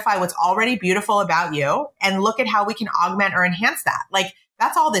identify what's already beautiful about you and look at how we can augment or enhance that. Like,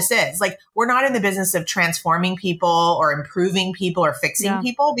 that's all this is. Like, we're not in the business of transforming people or improving people or fixing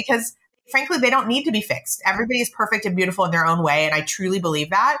people because frankly, they don't need to be fixed. Everybody is perfect and beautiful in their own way. And I truly believe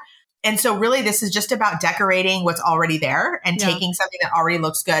that. And so really this is just about decorating what's already there and taking something that already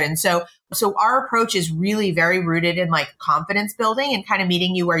looks good. And so our approach is really very rooted in like confidence building and kind of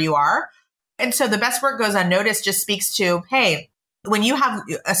meeting you where you are. And so the best work goes unnoticed just speaks to, hey, when you have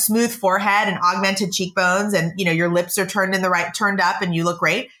a smooth forehead and augmented cheekbones and, your lips are turned up and you look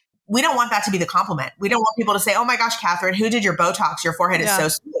great, we don't want that to be the compliment. We don't want people to say, oh my gosh, Katherine, who did your Botox? Your forehead is so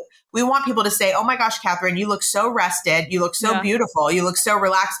smooth. We want people to say, oh my gosh, Katherine, you look so rested. You look so beautiful. You look so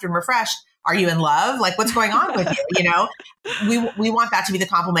relaxed and refreshed. Are you in love? Like what's going on with you? We want that to be the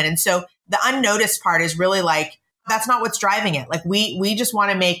compliment. And so the unnoticed part is really like, that's not what's driving it. Like we just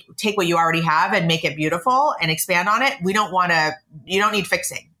want to take what you already have and make it beautiful and expand on it. You don't need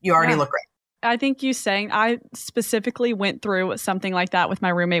fixing. You already look great. I think I specifically went through something like that with my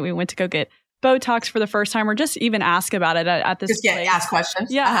roommate. We went to go get Botox for the first time or just even ask about it at this place. Ask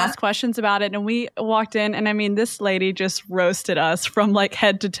questions. Yeah, ask questions about it. And we walked in and I mean, this lady just roasted us from like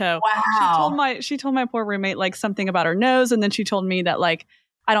head to toe. Wow. She told my poor roommate like something about her nose. And then she told me that like,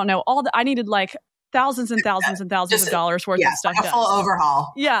 I don't know, I needed like thousands and thousands and thousands of dollars worth of stuff like a full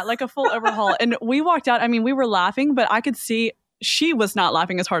overhaul. Yeah, like a full overhaul. And we walked out. I mean, we were laughing, but I could see she was not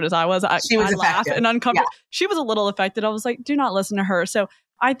laughing as hard as I was. She was laughed and uncomfortable. Yeah. She was a little affected. I was like, do not listen to her. So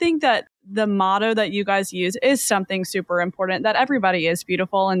I think that the motto that you guys use is something super important, that everybody is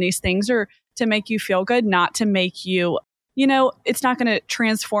beautiful. And these things are to make you feel good, not to make you, it's not going to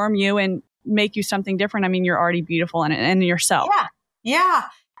transform you and make you something different. I mean, you're already beautiful in yourself. Yeah,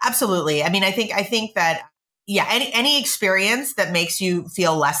 absolutely. I mean, I think that, any experience that makes you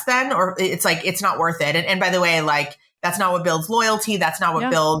feel less than, or it's like, it's not worth it. And by the way, like, that's not what builds loyalty. That's not what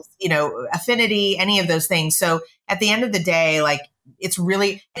builds, affinity, any of those things. So at the end of the day, like, it's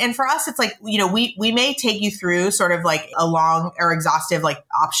really, and for us, it's like, we may take you through sort of like a long or exhaustive like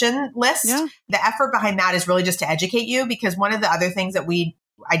option list. Yeah. The effort behind that is really just to educate you, because one of the other things that we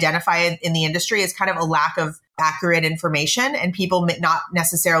identify in the industry is kind of a lack of accurate information and people not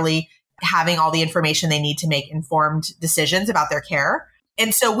necessarily having all the information they need to make informed decisions about their care.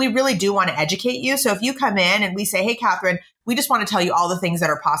 And so we really do want to educate you. So if you come in and we say, hey, Katherine, we just want to tell you all the things that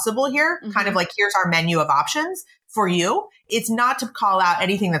are possible here, kind of like, here's our menu of options for you. It's not to call out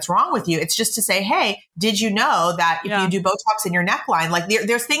anything that's wrong with you. It's just to say, hey, did you know that if you do Botox in your neckline, like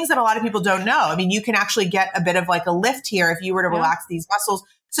there's things that a lot of people don't know. I mean, you can actually get a bit of like a lift here if you were to relax these muscles.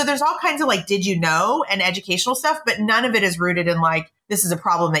 So there's all kinds of like, did you know, and educational stuff, but none of it is rooted in like, this is a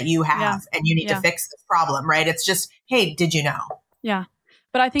problem that you have and you need to fix this problem, right? It's just, hey, did you know? Yeah.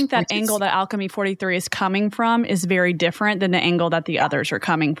 But I think that angle that Alchemy 43 is coming from is very different than the angle that the others are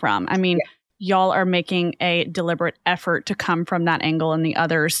coming from. I mean, y'all are making a deliberate effort to come from that angle, and the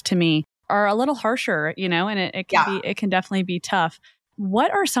others, to me, are a little harsher, you know, and it can definitely be tough.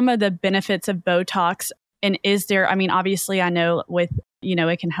 What are some of the benefits of Botox? And is there, I mean, obviously I know with, you know,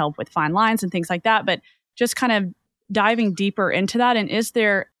 it can help with fine lines and things like that, but just kind of diving deeper into that. And is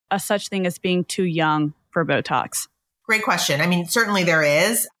there a such thing as being too young for Botox? Great question. I mean, certainly there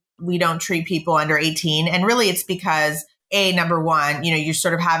is. We don't treat people under 18. And really it's because number one, you know, you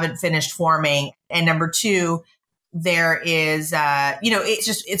sort of haven't finished forming. And number two, there is, you know,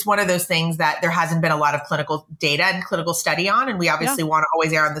 it's one of those things that there hasn't been a lot of clinical data and clinical study on. And we obviously want to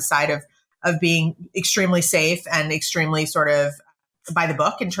always err on the side of being extremely safe and extremely sort of by the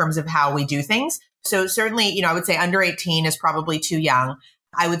book in terms of how we do things. So certainly, you know, I would say under 18 is probably too young.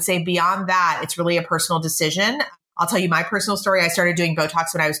 I would say beyond that, it's really a personal decision. I'll tell you my personal story. I started doing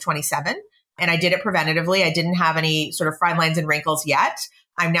Botox when I was 27 and I did it preventatively. I didn't have any sort of fine lines and wrinkles yet.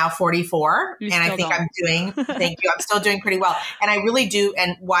 I'm now 44 and I think I'm doing, thank you. I'm still doing pretty well. And I really do.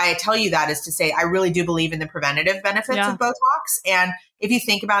 And why I tell you that is to say, I really do believe in the preventative benefits of Botox. And if you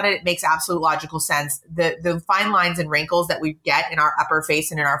think about it, it makes absolute logical sense. The fine lines and wrinkles that we get in our upper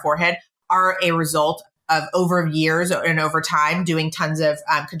face and in our forehead are a result of over years and over time doing tons of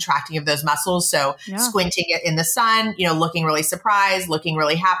contracting of those muscles. So squinting it in the sun, you know, looking really surprised, looking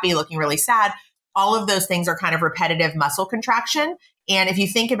really happy, looking really sad. All of those things are kind of repetitive muscle contraction. And if you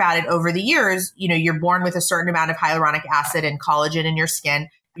think about it over the years, you know, you're born with a certain amount of hyaluronic acid and collagen in your skin.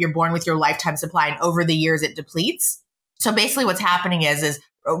 You're born with your lifetime supply. And over the years, it depletes. So basically what's happening is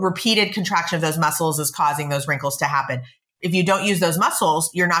a repeated contraction of those muscles is causing those wrinkles to happen. If you don't use those muscles,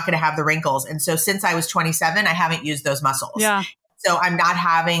 you're not going to have the wrinkles. And so since I was 27, I haven't used those muscles. Yeah. So I'm not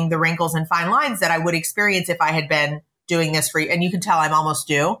having the wrinkles and fine lines that I would experience if I had been doing this for you. And you can tell I'm almost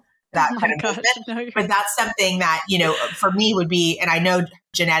due that kind of movement. No, but that's something that, you know, for me would be, and I know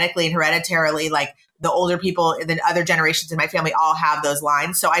genetically and hereditarily, like the older people, the other generations in my family all have those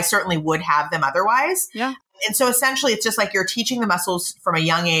lines. So I certainly would have them otherwise. Yeah. And so essentially it's just like you're teaching the muscles from a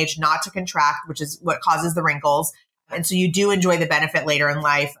young age not to contract, which is what causes the wrinkles. And so you do enjoy the benefit later in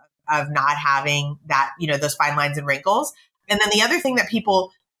life of not having that, you know, those fine lines and wrinkles. And then the other thing that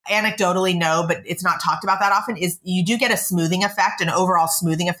people anecdotally know, but it's not talked about that often, is you do get a smoothing effect, an overall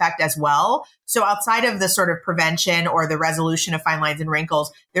smoothing effect as well. So outside of the sort of prevention or the resolution of fine lines and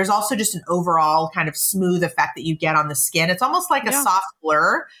wrinkles, there's also just an overall kind of smooth effect that you get on the skin. It's almost like a soft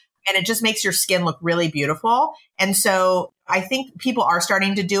blur. And it just makes your skin look really beautiful. And so I think people are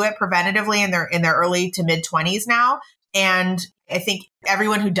starting to do it preventatively in their early to mid 20s now. And I think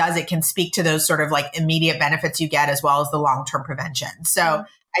everyone who does it can speak to those sort of like immediate benefits you get as well as the long-term prevention. So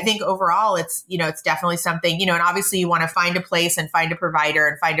I think overall it's, you know, it's definitely something, you know, and obviously you want to find a place and find a provider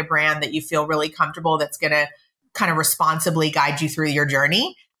and find a brand that you feel really comfortable that's going to kind of responsibly guide you through your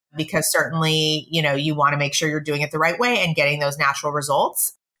journey. Because certainly, you know, you want to make sure you're doing it the right way and getting those natural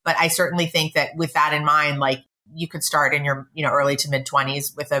results. But I certainly think that with that in mind, like you could start in your, you know, early to mid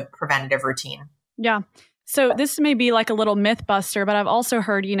 20s with a preventative routine. Yeah. So this may be like a little myth buster, but I've also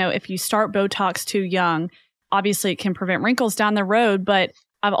heard, you know, if you start Botox too young, obviously it can prevent wrinkles down the road. But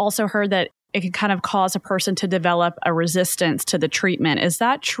I've also heard that it can kind of cause a person to develop a resistance to the treatment. Is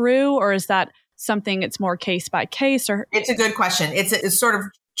that true? Or is that something it's more case by case? Or it's a good question. It's sort of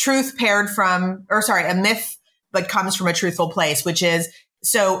truth paired from, or sorry, a myth, but comes from a truthful place, which is,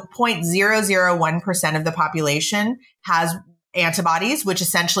 so 0.001% of the population has antibodies, which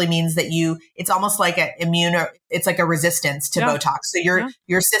essentially means that it's almost like it's like a resistance to Botox. So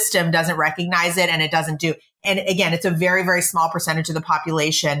your system doesn't recognize it and it doesn't do. And again, it's a very, very small percentage of the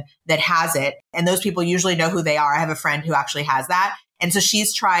population that has it. And those people usually know who they are. I have a friend who actually has that. And so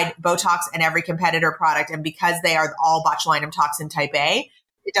she's tried Botox and every competitor product. And because they are all botulinum toxin type A,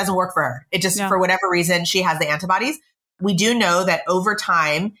 it doesn't work for her. It just, for whatever reason, she has the antibodies. We do know that over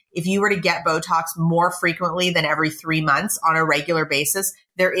time, if you were to get Botox more frequently than every 3 months on a regular basis,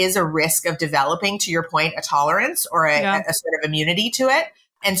 there is a risk of developing, to your point, a tolerance or a sort of immunity to it.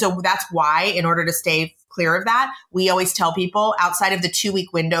 And so that's why, in order to stay clear of that, we always tell people outside of the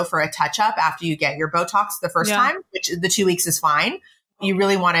 2-week window for a touch up after you get your Botox the first time, which the 2 weeks is fine. you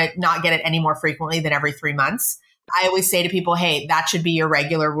really want to not get it any more frequently than every 3 months. I always say to people, hey, that should be your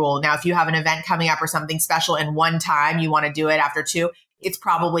regular rule. Now, if you have an event coming up or something special and one time you want to do it after two, it's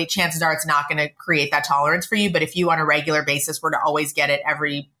probably, chances are it's not going to create that tolerance for you. But if you on a regular basis were to always get it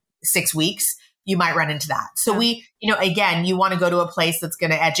every 6 weeks, you might run into that. So again, you want to go to a place that's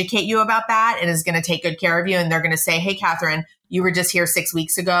going to educate you about that and is going to take good care of you. And they're going to say, hey, Katherine, you were just here 6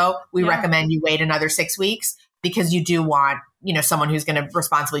 weeks ago. We recommend you wait another 6 weeks because you do want, someone who's going to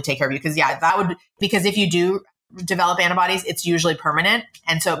responsibly take care of you. Because if you do develop antibodies, it's usually permanent.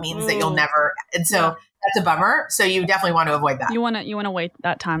 And so it means that you'll never, and so that's a bummer. So you definitely want to avoid that. You want to wait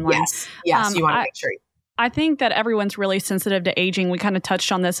that timeline. Yes. You want to make sure. I think that everyone's really sensitive to aging. We kind of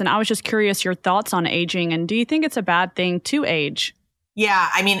touched on this, and I was just curious your thoughts on aging. And do you think it's a bad thing to age? Yeah.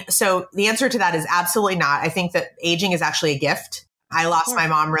 I mean, so the answer to that is absolutely not. I think that aging is actually a gift. I lost my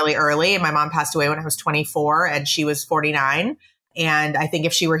mom really early, and my mom passed away when I was 24 and she was 49. And I think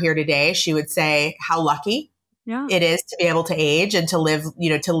if she were here today, she would say how lucky it is to be able to age and to live,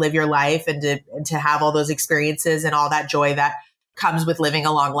 to live your life and to have all those experiences and all that joy that comes with living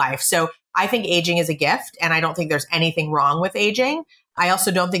a long life. So I think aging is a gift, and I don't think there's anything wrong with aging. I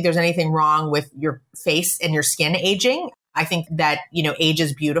also don't think there's anything wrong with your face and your skin aging. I think that, age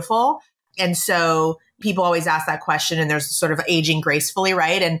is beautiful. And so people always ask that question, and there's sort of aging gracefully,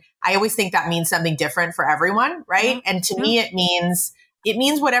 right? And I always think that means something different for everyone, right? Yeah. And to me, it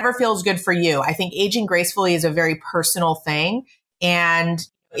means whatever feels good for you. I think aging gracefully is a very personal thing. And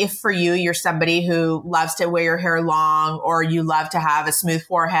if for you, you're somebody who loves to wear your hair long, or you love to have a smooth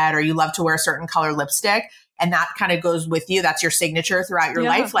forehead, or you love to wear a certain color lipstick, and that kind of goes with you, that's your signature throughout your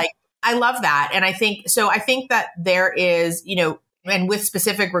life. Like, I love that. And I think that there is, and with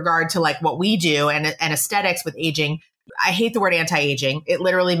specific regard to like what we do and aesthetics with aging, I hate the word anti-aging. It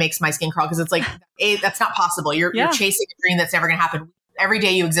literally makes my skin crawl because it's like, that's not possible. You're chasing a dream that's never going to happen. Every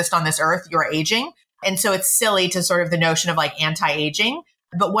day you exist on this earth, you're aging. And so it's silly to sort of the notion of like anti-aging.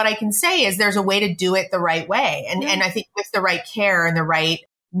 But what I can say is there's a way to do it the right way. And I think with the right care and the right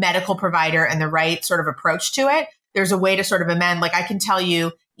medical provider and the right sort of approach to it, there's a way to sort of amend. Like I can tell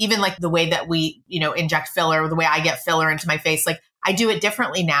you, even like the way that we, inject filler, the way I get filler into my face, like I do it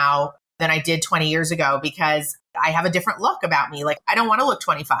differently now than I did 20 years ago because I have a different look about me. Like I don't want to look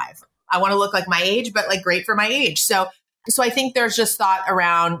 25. I want to look like my age, but like great for my age. So I think there's just thought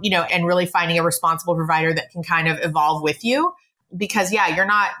around, and really finding a responsible provider that can kind of evolve with you. Because you're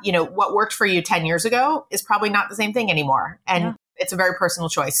not, what worked for you 10 years ago is probably not the same thing anymore. And it's a very personal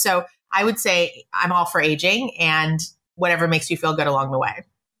choice. So I would say I'm all for aging and whatever makes you feel good along the way.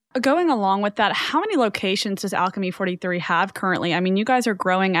 Going along with that, how many locations does Alchemy 43 have currently? I mean, you guys are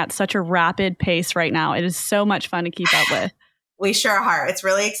growing at such a rapid pace right now. It is so much fun to keep up with. We sure are. It's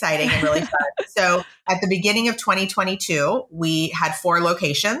really exciting and really fun. So at the beginning of 2022, we had 4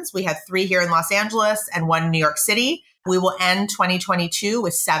 locations. We had 3 here in Los Angeles and 1 in New York City. We will end 2022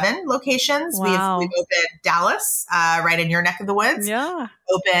 with 7 locations. Wow. We've opened Dallas, right in your neck of the woods. Yeah.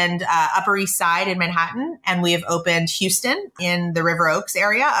 Opened Upper East Side in Manhattan, and we have opened Houston in the River Oaks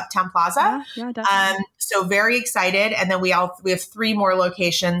area, Uptown Plaza. Yeah, definitely. So very excited. And then we have 3 more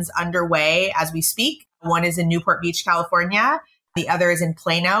locations underway as we speak. One is in Newport Beach, California. The other is in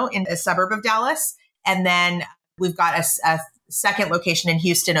Plano, in a suburb of Dallas. And then we've got a second location in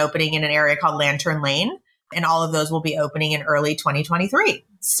Houston opening in an area called Lantern Lane. And all of those will be opening in early 2023.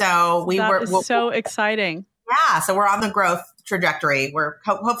 So we're so exciting. Yeah. So we're on the growth trajectory. We're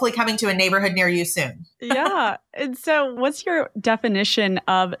hopefully coming to a neighborhood near you soon. Yeah. And so what's your definition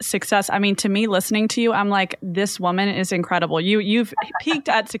of success? I mean, to me, listening to you, I'm like, this woman is incredible. You've peaked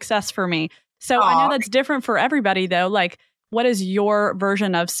at success for me. So I know that's different for everybody though. Like, what is your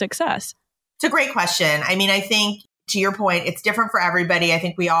version of success? It's a great question. I mean, I think to your point, it's different for everybody. I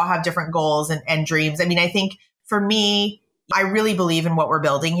think we all have different goals and dreams. I mean, I think for me, I really believe in what we're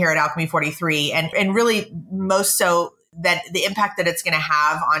building here at Alchemy 43 and really most so that the impact that it's going to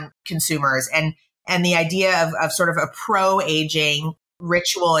have on consumers and the idea of sort of a pro-aging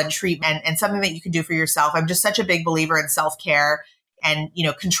ritual and treatment and something that you can do for yourself. I'm just such a big believer in self-care and,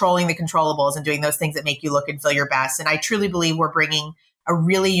 controlling the controllables and doing those things that make you look and feel your best. And I truly believe we're bringing a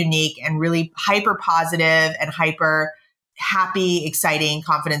really unique and really hyper positive and hyper happy, exciting,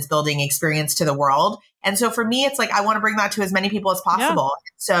 confidence building experience to the world. And so for me, it's like, I want to bring that to as many people as possible.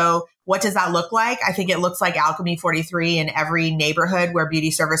 Yeah. So what does that look like? I think it looks like Alchemy 43 in every neighborhood where beauty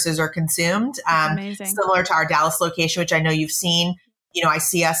services are consumed. Amazing. Similar to our Dallas location, which I know you've seen. I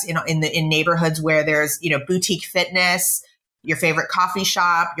see us in neighborhoods where there's, boutique fitness, your favorite coffee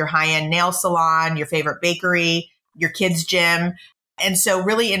shop, your high-end nail salon, your favorite bakery, your kids' gym. And so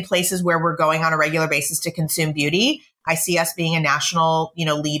really in places where we're going on a regular basis to consume beauty, I see us being a national,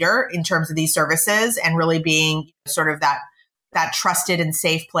 leader in terms of these services and really being sort of that trusted and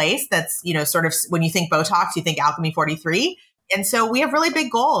safe place. That's, sort of when you think Botox, you think Alchemy 43. And so we have really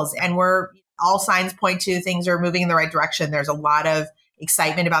big goals, and all signs point to things are moving in the right direction. There's a lot of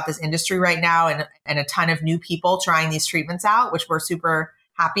excitement about this industry right now, and a ton of new people trying these treatments out, which we're super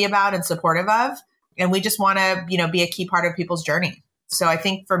happy about and supportive of. And we just want to, be a key part of people's journey. So I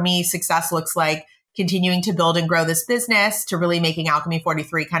think for me, success looks like continuing to build and grow this business, to really making Alchemy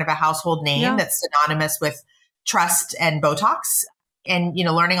 43 kind of a household name that's synonymous with trust and Botox, and,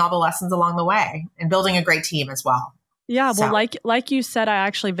 learning all the lessons along the way and building a great team as well. Yeah. Well, like you said, I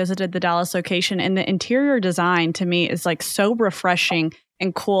actually visited the Dallas location, and the interior design to me is like so refreshing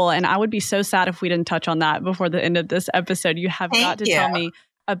and cool. And I would be so sad if we didn't touch on that before the end of this episode. You have got to tell me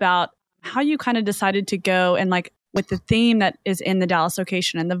about how you kind of decided to go and like with the theme that is in the Dallas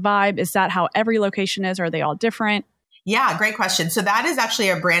location and the vibe. Is that how every location is? Or are they all different? Yeah, great question. So that is actually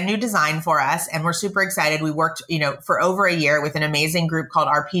a brand new design for us, and we're super excited. We worked, for over a year with an amazing group called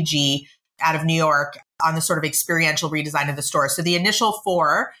RPG out of New York on the sort of experiential redesign of the store. So the initial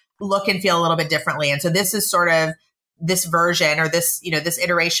 4 look and feel a little bit differently. And so this is sort of this version, or this, this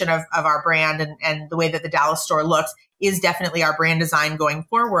iteration of our brand, and the way that the Dallas store looks is definitely our brand design going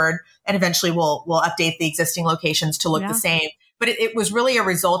forward. And eventually we'll update the existing locations to look the same. But it was really a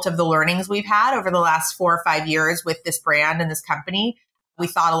result of the learnings we've had over the last 4 or 5 years with this brand and this company. We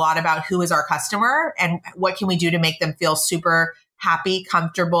thought a lot about who is our customer and what can we do to make them feel super happy,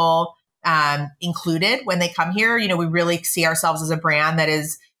 comfortable, included when they come here. We really see ourselves as a brand that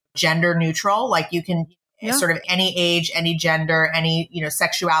is gender neutral. Like you can sort of any age, any gender, any,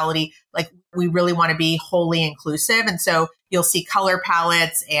 sexuality, like we really want to be wholly inclusive. And so you'll see color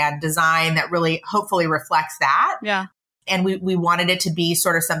palettes and design that really hopefully reflects that. Yeah. And we wanted it to be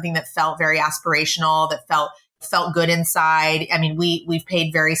sort of something that felt very aspirational, that felt good inside. I mean, we've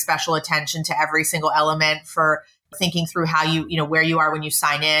paid very special attention to every single element for thinking through how where you are when you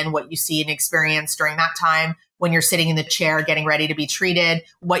sign in, what you see and experience during that time, when you're sitting in the chair getting ready to be treated,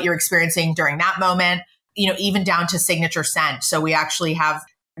 what you're experiencing during that moment, even down to signature scent. So we actually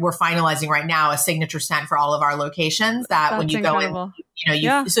we're finalizing right now a signature scent for all of our locations that when you incredible. Go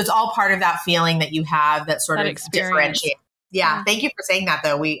in, so it's all part of that feeling that you have that sort of differentiates. Yeah. Thank you for saying that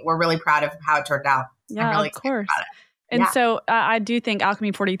though. We're really proud of how it turned out. Yeah, I'm really of course. about it. And so I do think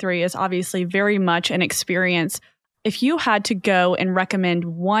Alchemy 43 is obviously very much an experience. If you had to go and recommend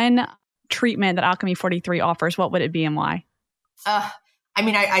one treatment that Alchemy 43 offers, what would it be and why?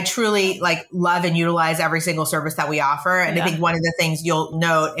 I truly love and utilize every single service that we offer. And I think one of the things you'll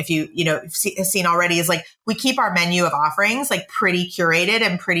note if you've seen already is we keep our menu of offerings pretty curated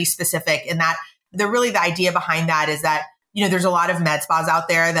and pretty specific, in that the idea behind that is that, there's a lot of med spas out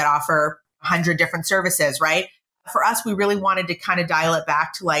there that offer 100 different services, right? For us, we really wanted to kind of dial it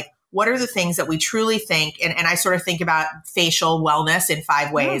back to what are the things that we truly think? And I sort of think about facial wellness in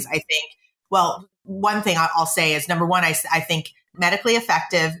 5 ways. I think, one thing I'll say is number one, I think medically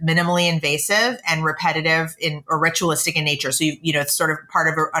effective, minimally invasive, and repetitive or ritualistic in nature. So, it's sort of part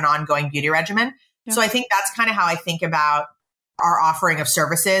of an ongoing beauty regimen. Yeah. So I think that's kind of how I think about our offering of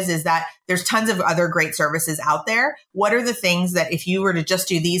services, is that there's tons of other great services out there. What are the things that if you were to just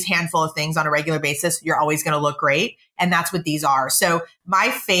do these handful of things on a regular basis, you're always going to look great? And that's what these are. So my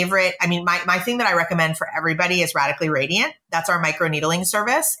favorite, my thing that I recommend for everybody is Radically Radiant. That's our microneedling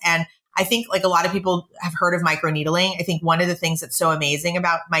service. And I think a lot of people have heard of microneedling. I think one of the things that's so amazing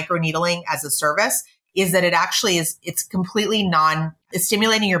about microneedling as a service is that it actually it's completely it's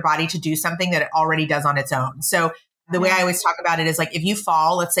stimulating your body to do something that it already does on its own. So the way I always talk about it is if you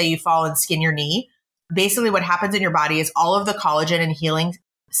fall, let's say you fall and skin your knee, basically what happens in your body is all of the collagen and healing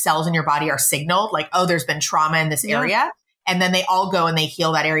cells in your body are signaled there's been trauma in this area. And then they all go and they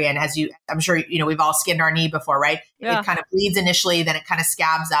heal that area. And I'm sure, we've all skinned our knee before, right? Yeah. It kind of bleeds initially, then it kind of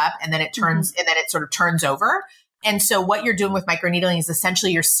scabs up, and then it turns, and then it sort of turns over. And so what you're doing with microneedling is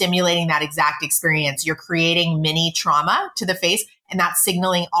essentially you're simulating that exact experience. You're creating mini trauma to the face, and that's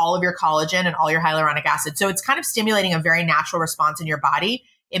signaling all of your collagen and all your hyaluronic acid. So it's kind of stimulating a very natural response in your body.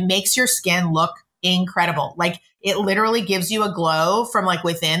 It makes your skin look incredible. It literally gives you a glow from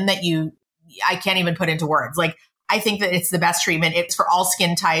within that I can't even put into words. I think that it's the best treatment. It's for all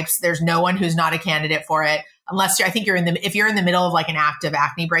skin types. There's no one who's not a candidate for it. Unless if you're in the middle of an active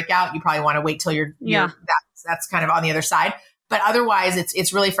acne breakout, you probably want to wait till you're that's kind of on the other side. But otherwise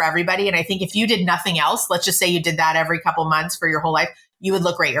it's really for everybody. And I think if you did nothing else, let's just say you did that every couple months for your whole life, you would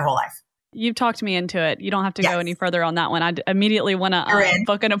look great your whole life. You've talked me into it. You don't have to go any further on that one. I immediately want to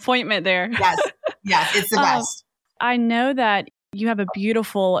book an appointment there. Yes, it's the best. I know that You have a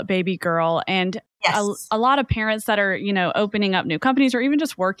beautiful baby girl, and Yes. a lot of parents that are, opening up new companies or even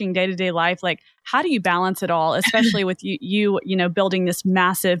just working day-to-day life. Like, how do you balance it all, especially with you building this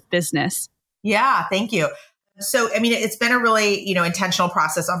massive business? Yeah, thank you. So, I mean, it's been a really, intentional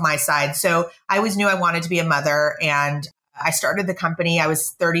process on my side. So I always knew I wanted to be a mother, and I started the company. I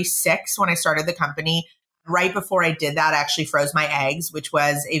was 36 when I started the company. Right before I did that, I actually froze my eggs, which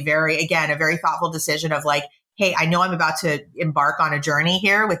was a very thoughtful decision of like, hey, I know I'm about to embark on a journey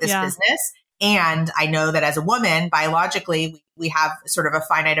here with this business. And I know that as a woman, biologically, we have sort of a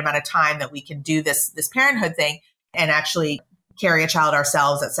finite amount of time that we can do this parenthood thing and actually carry a child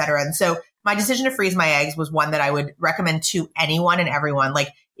ourselves, et cetera. And so my decision to freeze my eggs was one that I would recommend to anyone and everyone. Like,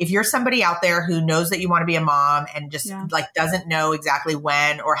 if you're somebody out there who knows that you want to be a mom and just like doesn't know exactly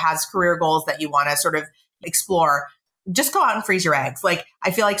when, or has career goals that you want to sort of explore, just go out and freeze your eggs. Like, I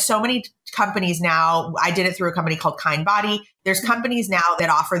feel like so many companies now, I did it through a company called Kind Body. There's companies now that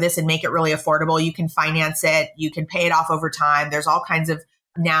offer this and make it really affordable. You can finance it. You can pay it off over time. There's all kinds of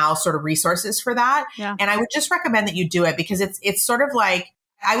now sort of resources for that. Yeah. And I would just recommend that you do it, because it's sort of like,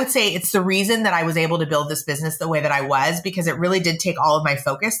 I would say it's the reason that I was able to build this business the way that I was, because it really did take all of my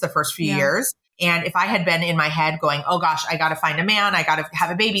focus the first few years. And if I had been in my head going, oh gosh, I got to find a man, I got to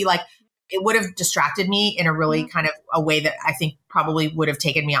have a baby, like, it would have distracted me in a really kind of a way that I think probably would have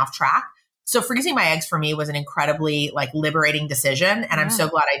taken me off track. So freezing my eggs for me was an incredibly like liberating decision. And I'm so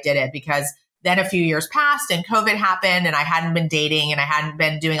glad I did it, because then a few years passed and COVID happened, and I hadn't been dating and I hadn't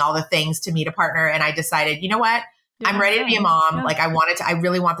been doing all the things to meet a partner. And I decided, you know what? I'm ready to be a mom. Yeah. Like, I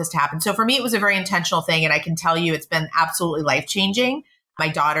really want this to happen. So for me, it was a very intentional thing. And I can tell you, it's been absolutely life-changing. My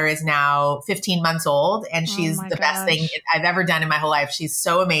daughter is now 15 months old, and she's the best thing I've ever done in my whole life. She's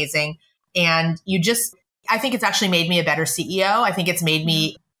so amazing. And I think it's actually made me a better CEO. I think it's made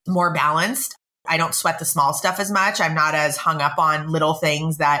me more balanced. I don't sweat the small stuff as much. I'm not as hung up on little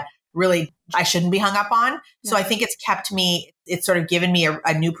things that really I shouldn't be hung up on. So I think it's sort of given me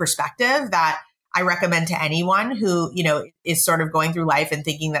a new perspective that I recommend to anyone who, is sort of going through life and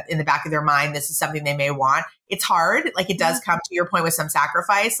thinking that in the back of their mind, this is something they may want. It's hard. Like, it does come to your point with some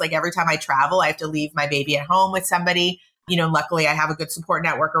sacrifice. Like, every time I travel, I have to leave my baby at home with somebody. Luckily I have a good support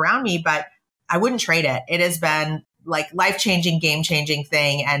network around me, but I wouldn't trade it. It has been like life-changing, game-changing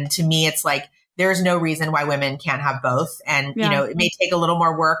thing. And to me, it's like, there's no reason why women can't have both. And, it may take a little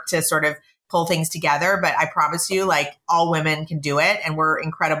more work to sort of pull things together, but I promise you, like, all women can do it. And we're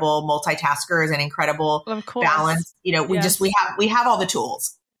incredible multitaskers and incredible balance. We have all the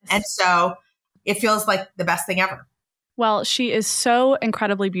tools. And so it feels like the best thing ever. Well, she is so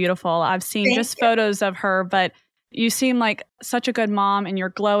incredibly beautiful. I've seen photos of her, but you seem like such a good mom, and you're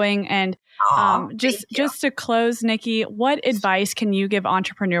glowing. And just to close, Nicci, what advice can you give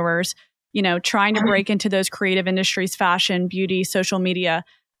entrepreneurs, trying to break into those creative industries, fashion, beauty, social media?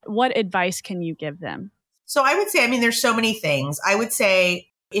 What advice can you give them? So I would say, there's so many things. I would say,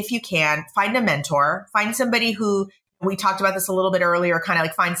 if you can, find a mentor, find somebody who, we talked about this a little bit earlier, kind of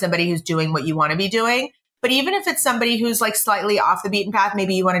like find somebody who's doing what you want to be doing. But even if it's somebody who's like slightly off the beaten path,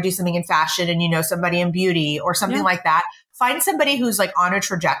 maybe you want to do something in fashion and somebody in beauty or something like that, find somebody who's like on a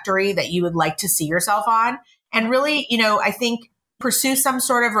trajectory that you would like to see yourself on. And really, I think pursue some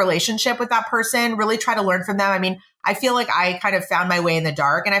sort of relationship with that person, really try to learn from them. I feel like I kind of found my way in the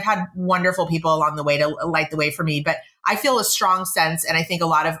dark, and I've had wonderful people along the way to light the way for me. But I feel a strong sense, and I think a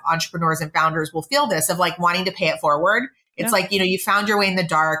lot of entrepreneurs and founders will feel this, of like wanting to pay it forward. It's like, you found your way in the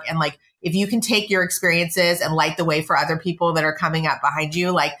dark, and like, if you can take your experiences and light the way for other people that are coming up behind you,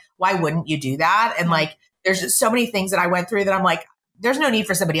 like, why wouldn't you do that? And like, there's just so many things that I went through that I'm like, there's no need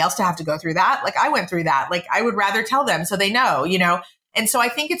for somebody else to have to go through that. Like, I went through that. Like, I would rather tell them so they know, And so I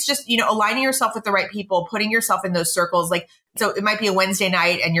think it's just, aligning yourself with the right people, putting yourself in those circles. Like, so it might be a Wednesday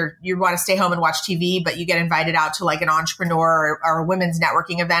night and you want to stay home and watch TV, but you get invited out to like an entrepreneur or a women's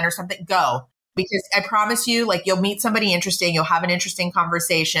networking event or something. Go. Because I promise you, like, you'll meet somebody interesting. You'll have an interesting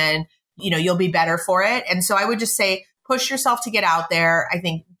conversation. You'll be better for it. And so I would just say, push yourself to get out there. I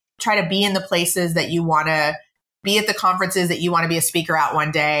think try to be in the places that you want to be, at the conferences that you want to be a speaker at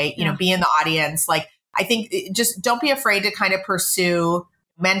one day, be in the audience. Like, I think just don't be afraid to kind of pursue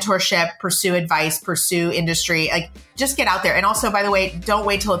mentorship, pursue advice, pursue industry, like, just get out there. And also, by the way, don't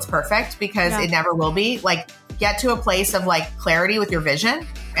wait till it's perfect, because it never will be. Like, get to a place of like clarity with your vision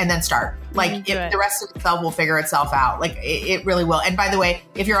and then start. Like, the rest of itself will figure itself out. Like, it really will. And by the way,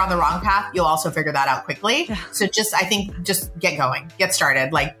 if you're on the wrong path, you'll also figure that out quickly. Yeah. So I think just get going, get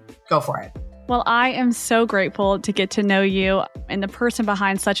started, like, go for it. Well, I am so grateful to get to know you and the person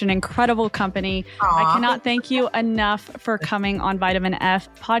behind such an incredible company. Aww. I cannot thank you enough for coming on Vitamin F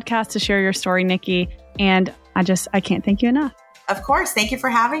podcast to share your story, Nicci. And I can't thank you enough. Of course. Thank you for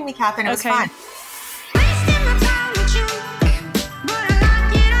having me, Katherine. It was fun.